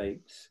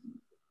estimate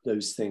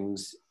those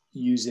things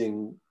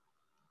using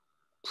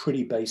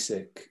pretty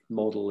basic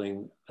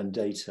modeling and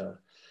data.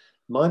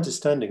 My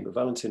understanding, but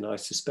Valentin, I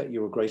suspect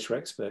you're a greater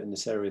expert in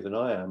this area than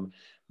I am.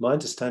 My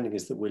understanding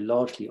is that we're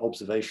largely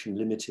observation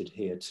limited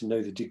here to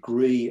know the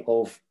degree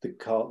of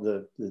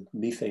the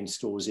methane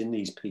stores in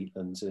these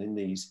peatlands and in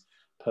these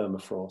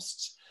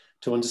permafrosts,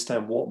 to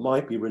understand what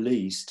might be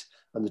released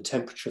and the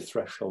temperature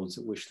thresholds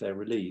at which they're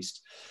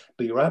released.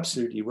 But you're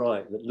absolutely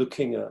right that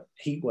looking at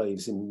heat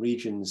waves in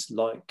regions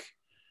like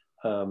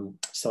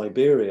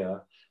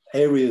Siberia,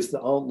 areas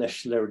that aren't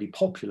necessarily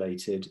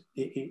populated,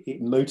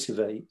 it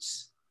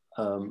motivates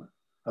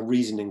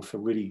reasoning for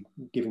really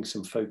giving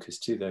some focus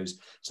to those.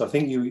 So I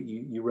think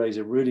you raise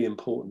a really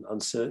important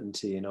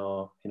uncertainty in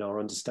our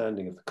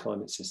understanding of the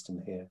climate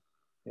system here.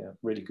 Yeah,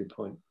 really good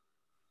point.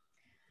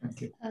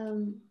 Thank you.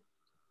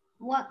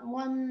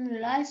 One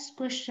last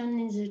question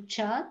in the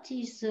chat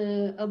is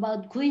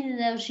about green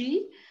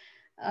energy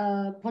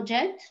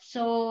project.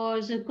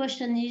 So the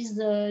question is,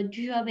 do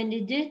you have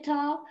any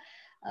data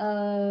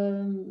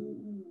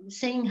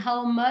saying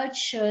how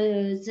much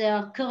they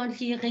are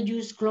currently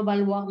reduced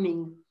global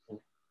warming?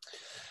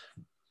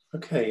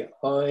 Okay,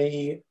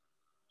 I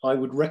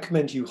would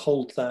recommend you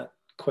hold that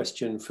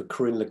question for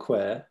Corinne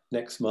Leclerc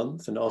next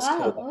month and ask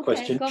her that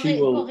question.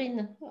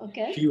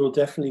 She will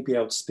definitely be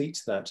able to speak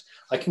to that.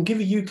 I can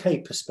give a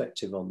UK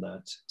perspective on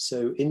that.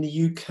 So in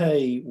the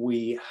UK,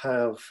 we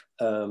have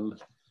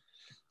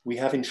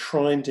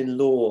enshrined in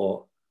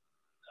law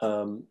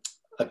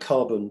a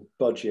carbon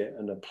budget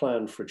and a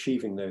plan for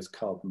achieving those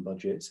carbon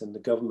budgets, and the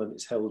government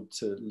is held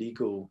to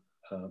legal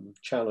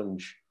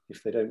challenge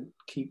if they don't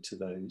keep to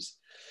those.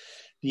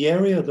 The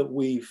area that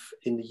we've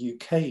in the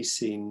UK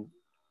seen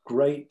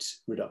great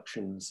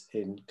reductions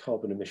in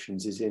carbon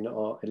emissions is in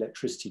our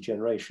electricity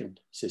generation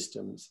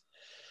systems.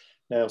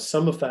 Now,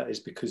 some of that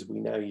is because we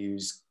now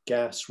use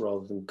gas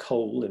rather than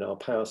coal in our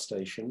power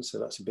stations, so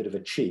that's a bit of a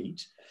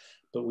cheat,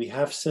 but we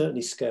have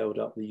certainly scaled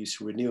up the use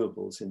of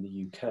renewables in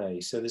the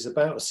UK. So there's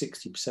about a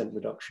 60%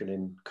 reduction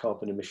in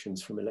carbon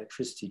emissions from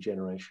electricity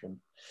generation.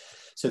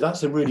 So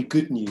that's a really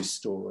good news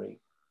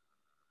story.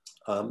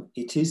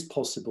 It is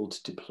possible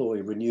to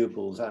deploy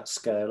renewables at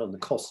scale, and the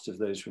cost of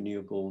those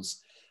renewables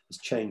has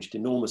changed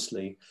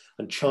enormously.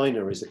 And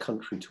China is a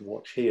country to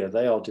watch here.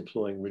 They are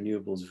deploying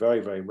renewables very,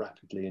 very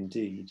rapidly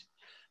indeed,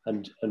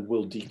 and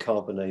will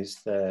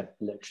decarbonize their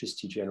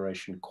electricity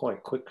generation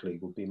quite quickly,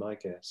 would be my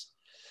guess.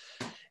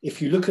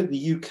 If you look at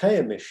the UK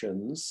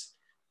emissions,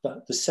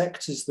 the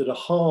sectors that are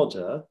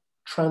harder,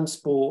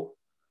 transport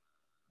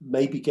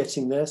may be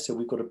getting there. So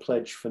we've got a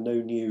pledge for no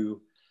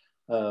new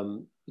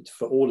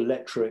for all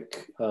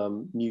electric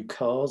new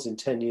cars in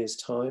 10 years'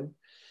 time.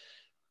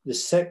 The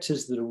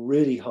sectors that are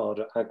really hard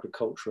are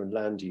agriculture and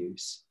land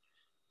use.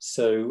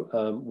 So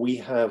we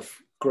have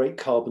great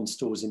carbon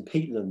stores in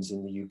peatlands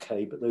in the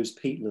UK, but those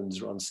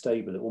peatlands are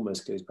unstable. It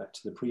almost goes back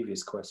to the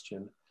previous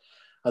question.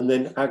 And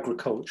then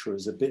agriculture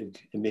is a big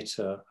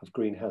emitter of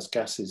greenhouse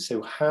gases.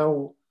 So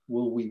how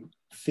will we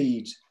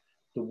feed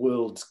the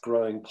world's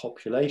growing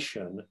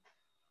population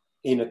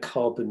in a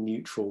carbon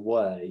neutral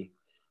way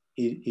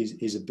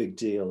is a big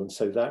deal. And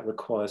so that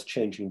requires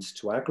changing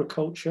to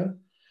agriculture.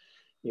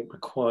 It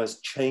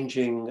requires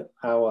changing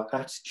our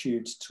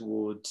attitudes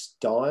towards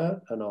diet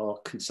and our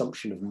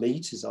consumption of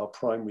meat as our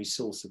primary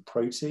source of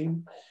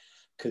protein,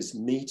 because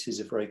meat is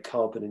a very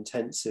carbon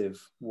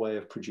intensive way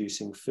of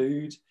producing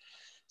food.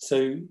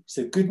 So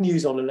good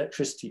news on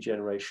electricity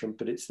generation,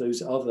 but it's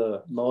those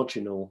other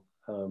marginal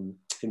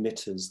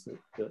emitters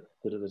that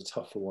are the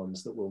tougher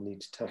ones that we'll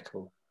need to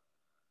tackle.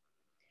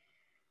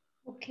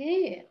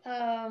 Okay,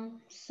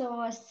 so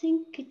I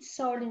think it's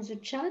all in the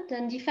chat.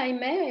 And if I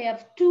may, I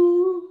have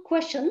two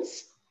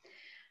questions.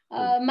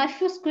 My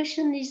first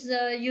question is,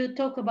 you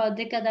talk about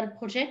decadal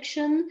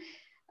projection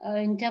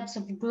in terms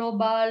of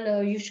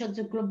global, you showed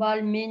the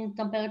global mean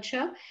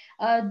temperature.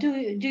 Do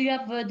you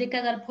have a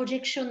decadal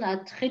projection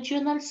at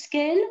regional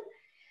scale?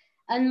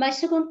 And my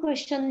second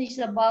question is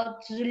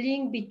about the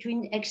link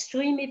between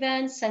extreme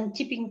events and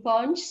tipping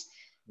points.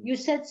 You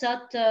said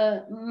that,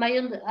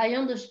 I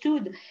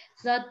understood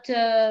that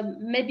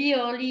maybe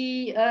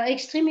early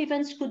extreme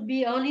events could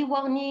be early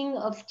warning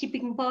of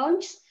tipping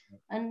points.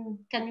 And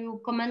can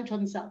you comment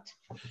on that?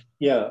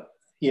 Yeah,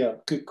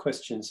 good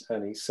questions,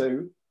 Annie.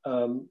 So,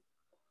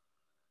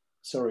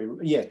 sorry,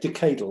 yeah,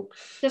 decadal.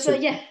 So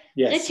yeah,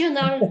 yes.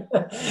 Regional.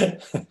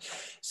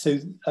 So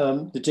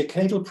the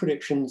decadal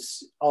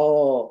predictions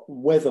are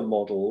weather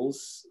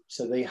models.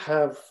 So they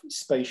have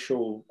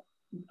spatial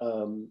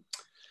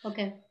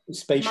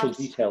spatial maps.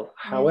 Detail.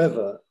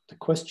 However, the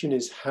question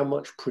is how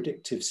much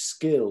predictive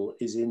skill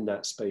is in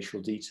that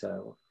spatial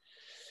detail.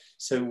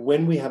 So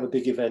when we have a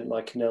big event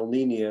like an El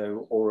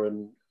Nino or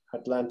an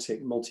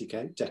Atlantic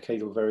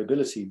multi-decadal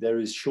variability, there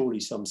is surely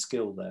some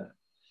skill there.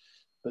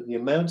 But the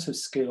amount of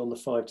skill on the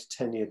 5 to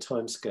 10 year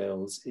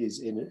timescales is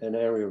in an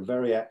area of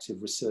very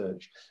active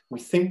research. We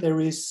think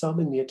there is some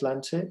in the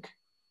Atlantic,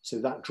 so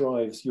that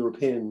drives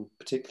European,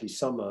 particularly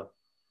summer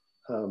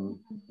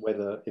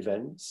weather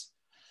events.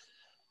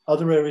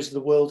 Other areas of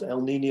the world,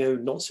 El Nino,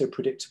 not so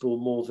predictable,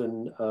 more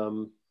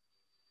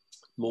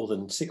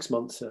than 6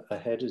 months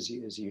ahead, as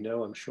you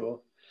know, I'm sure.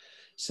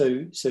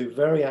 So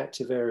very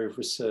active area of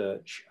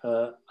research.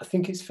 I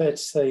think it's fair to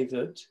say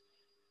that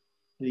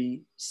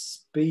the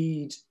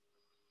speed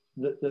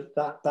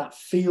that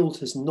field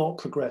has not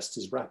progressed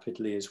as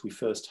rapidly as we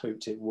first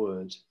hoped it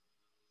would.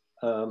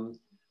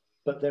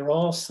 But there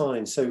are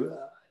signs. So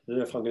I don't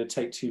know if I'm going to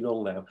take too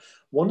long now.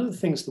 One of the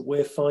things that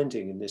we're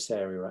finding in this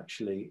area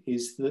actually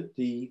is that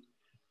the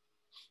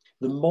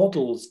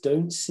models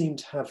don't seem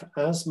to have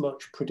as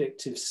much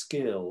predictive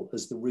skill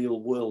as the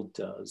real world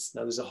does.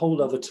 Now, there's a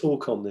whole other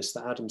talk on this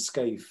that Adam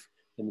Scaife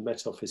in the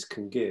Met Office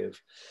can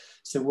give.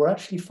 So we're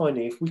actually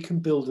finding if we can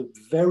build a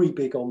very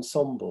big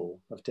ensemble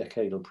of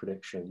decadal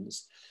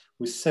predictions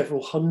with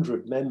several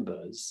hundred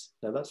members,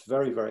 now that's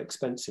very, very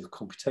expensive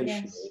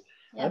computationally.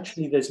 Yes.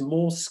 Actually, there's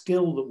more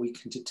skill that we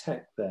can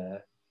detect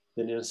there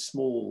than in a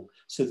small,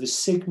 so the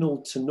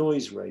signal to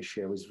noise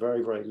ratio is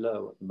very, very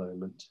low at the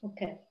moment.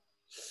 Okay.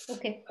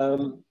 Okay.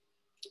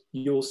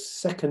 Your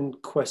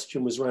second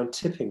question was around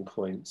tipping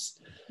points.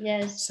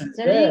 Yes, so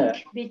the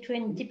link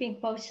between tipping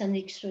points and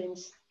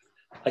extremes.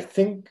 I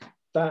think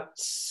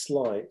that's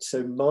slight.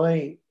 So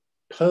my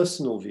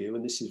personal view,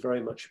 and this is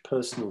very much a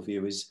personal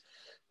view, is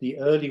the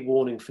early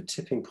warning for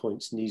tipping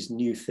points needs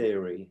new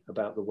theory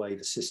about the way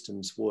the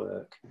systems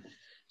work.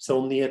 So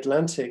on the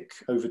Atlantic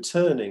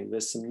overturning,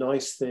 there's some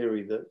nice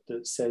theory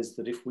that says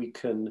that if we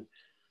can,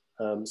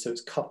 so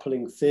it's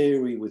coupling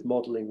theory with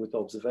modeling with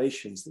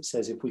observations, that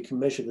says if we can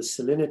measure the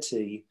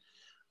salinity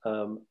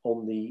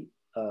on the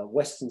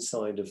western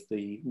side of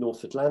the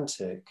North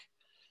Atlantic,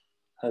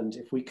 and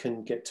if we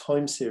can get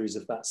time series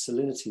of that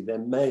salinity, there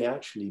may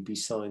actually be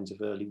signs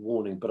of early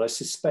warning. But I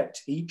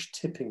suspect each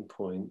tipping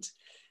point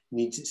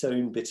needs its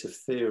own bit of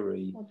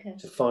theory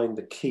to find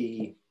the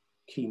key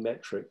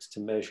metrics to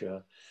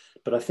measure.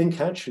 But I think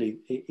actually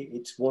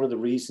it's one of the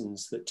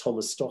reasons that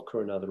Thomas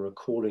Stocker and others are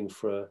calling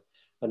for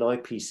an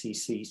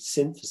IPCC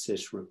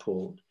synthesis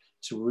report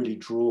to really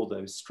draw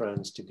those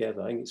strands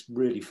together. I think it's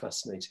really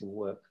fascinating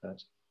work,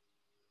 that.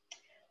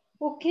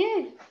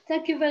 Okay,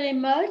 thank you very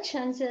much.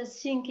 And I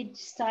think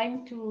it's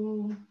time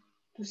to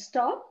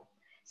stop.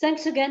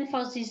 Thanks again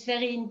for this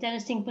very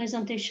interesting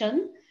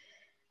presentation.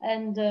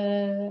 And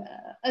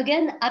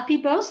again, happy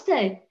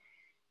birthday.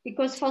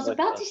 Because for the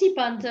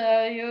participant,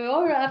 you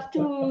all have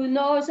to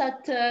know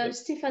that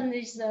Stephen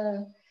is,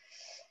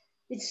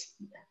 it's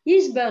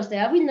his birthday.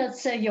 I will not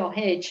say your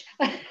age.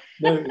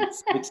 No,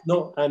 it's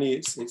not, Annie.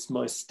 It's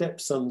my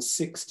stepson's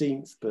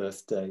 16th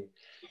birthday.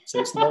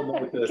 So it's not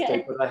my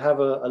birthday, but I have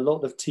a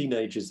lot of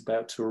teenagers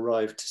about to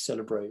arrive to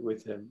celebrate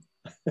with him.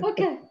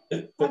 Okay.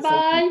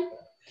 Bye-bye.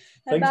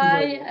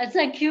 Bye-bye.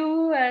 Thank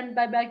you, and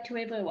bye-bye to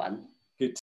everyone.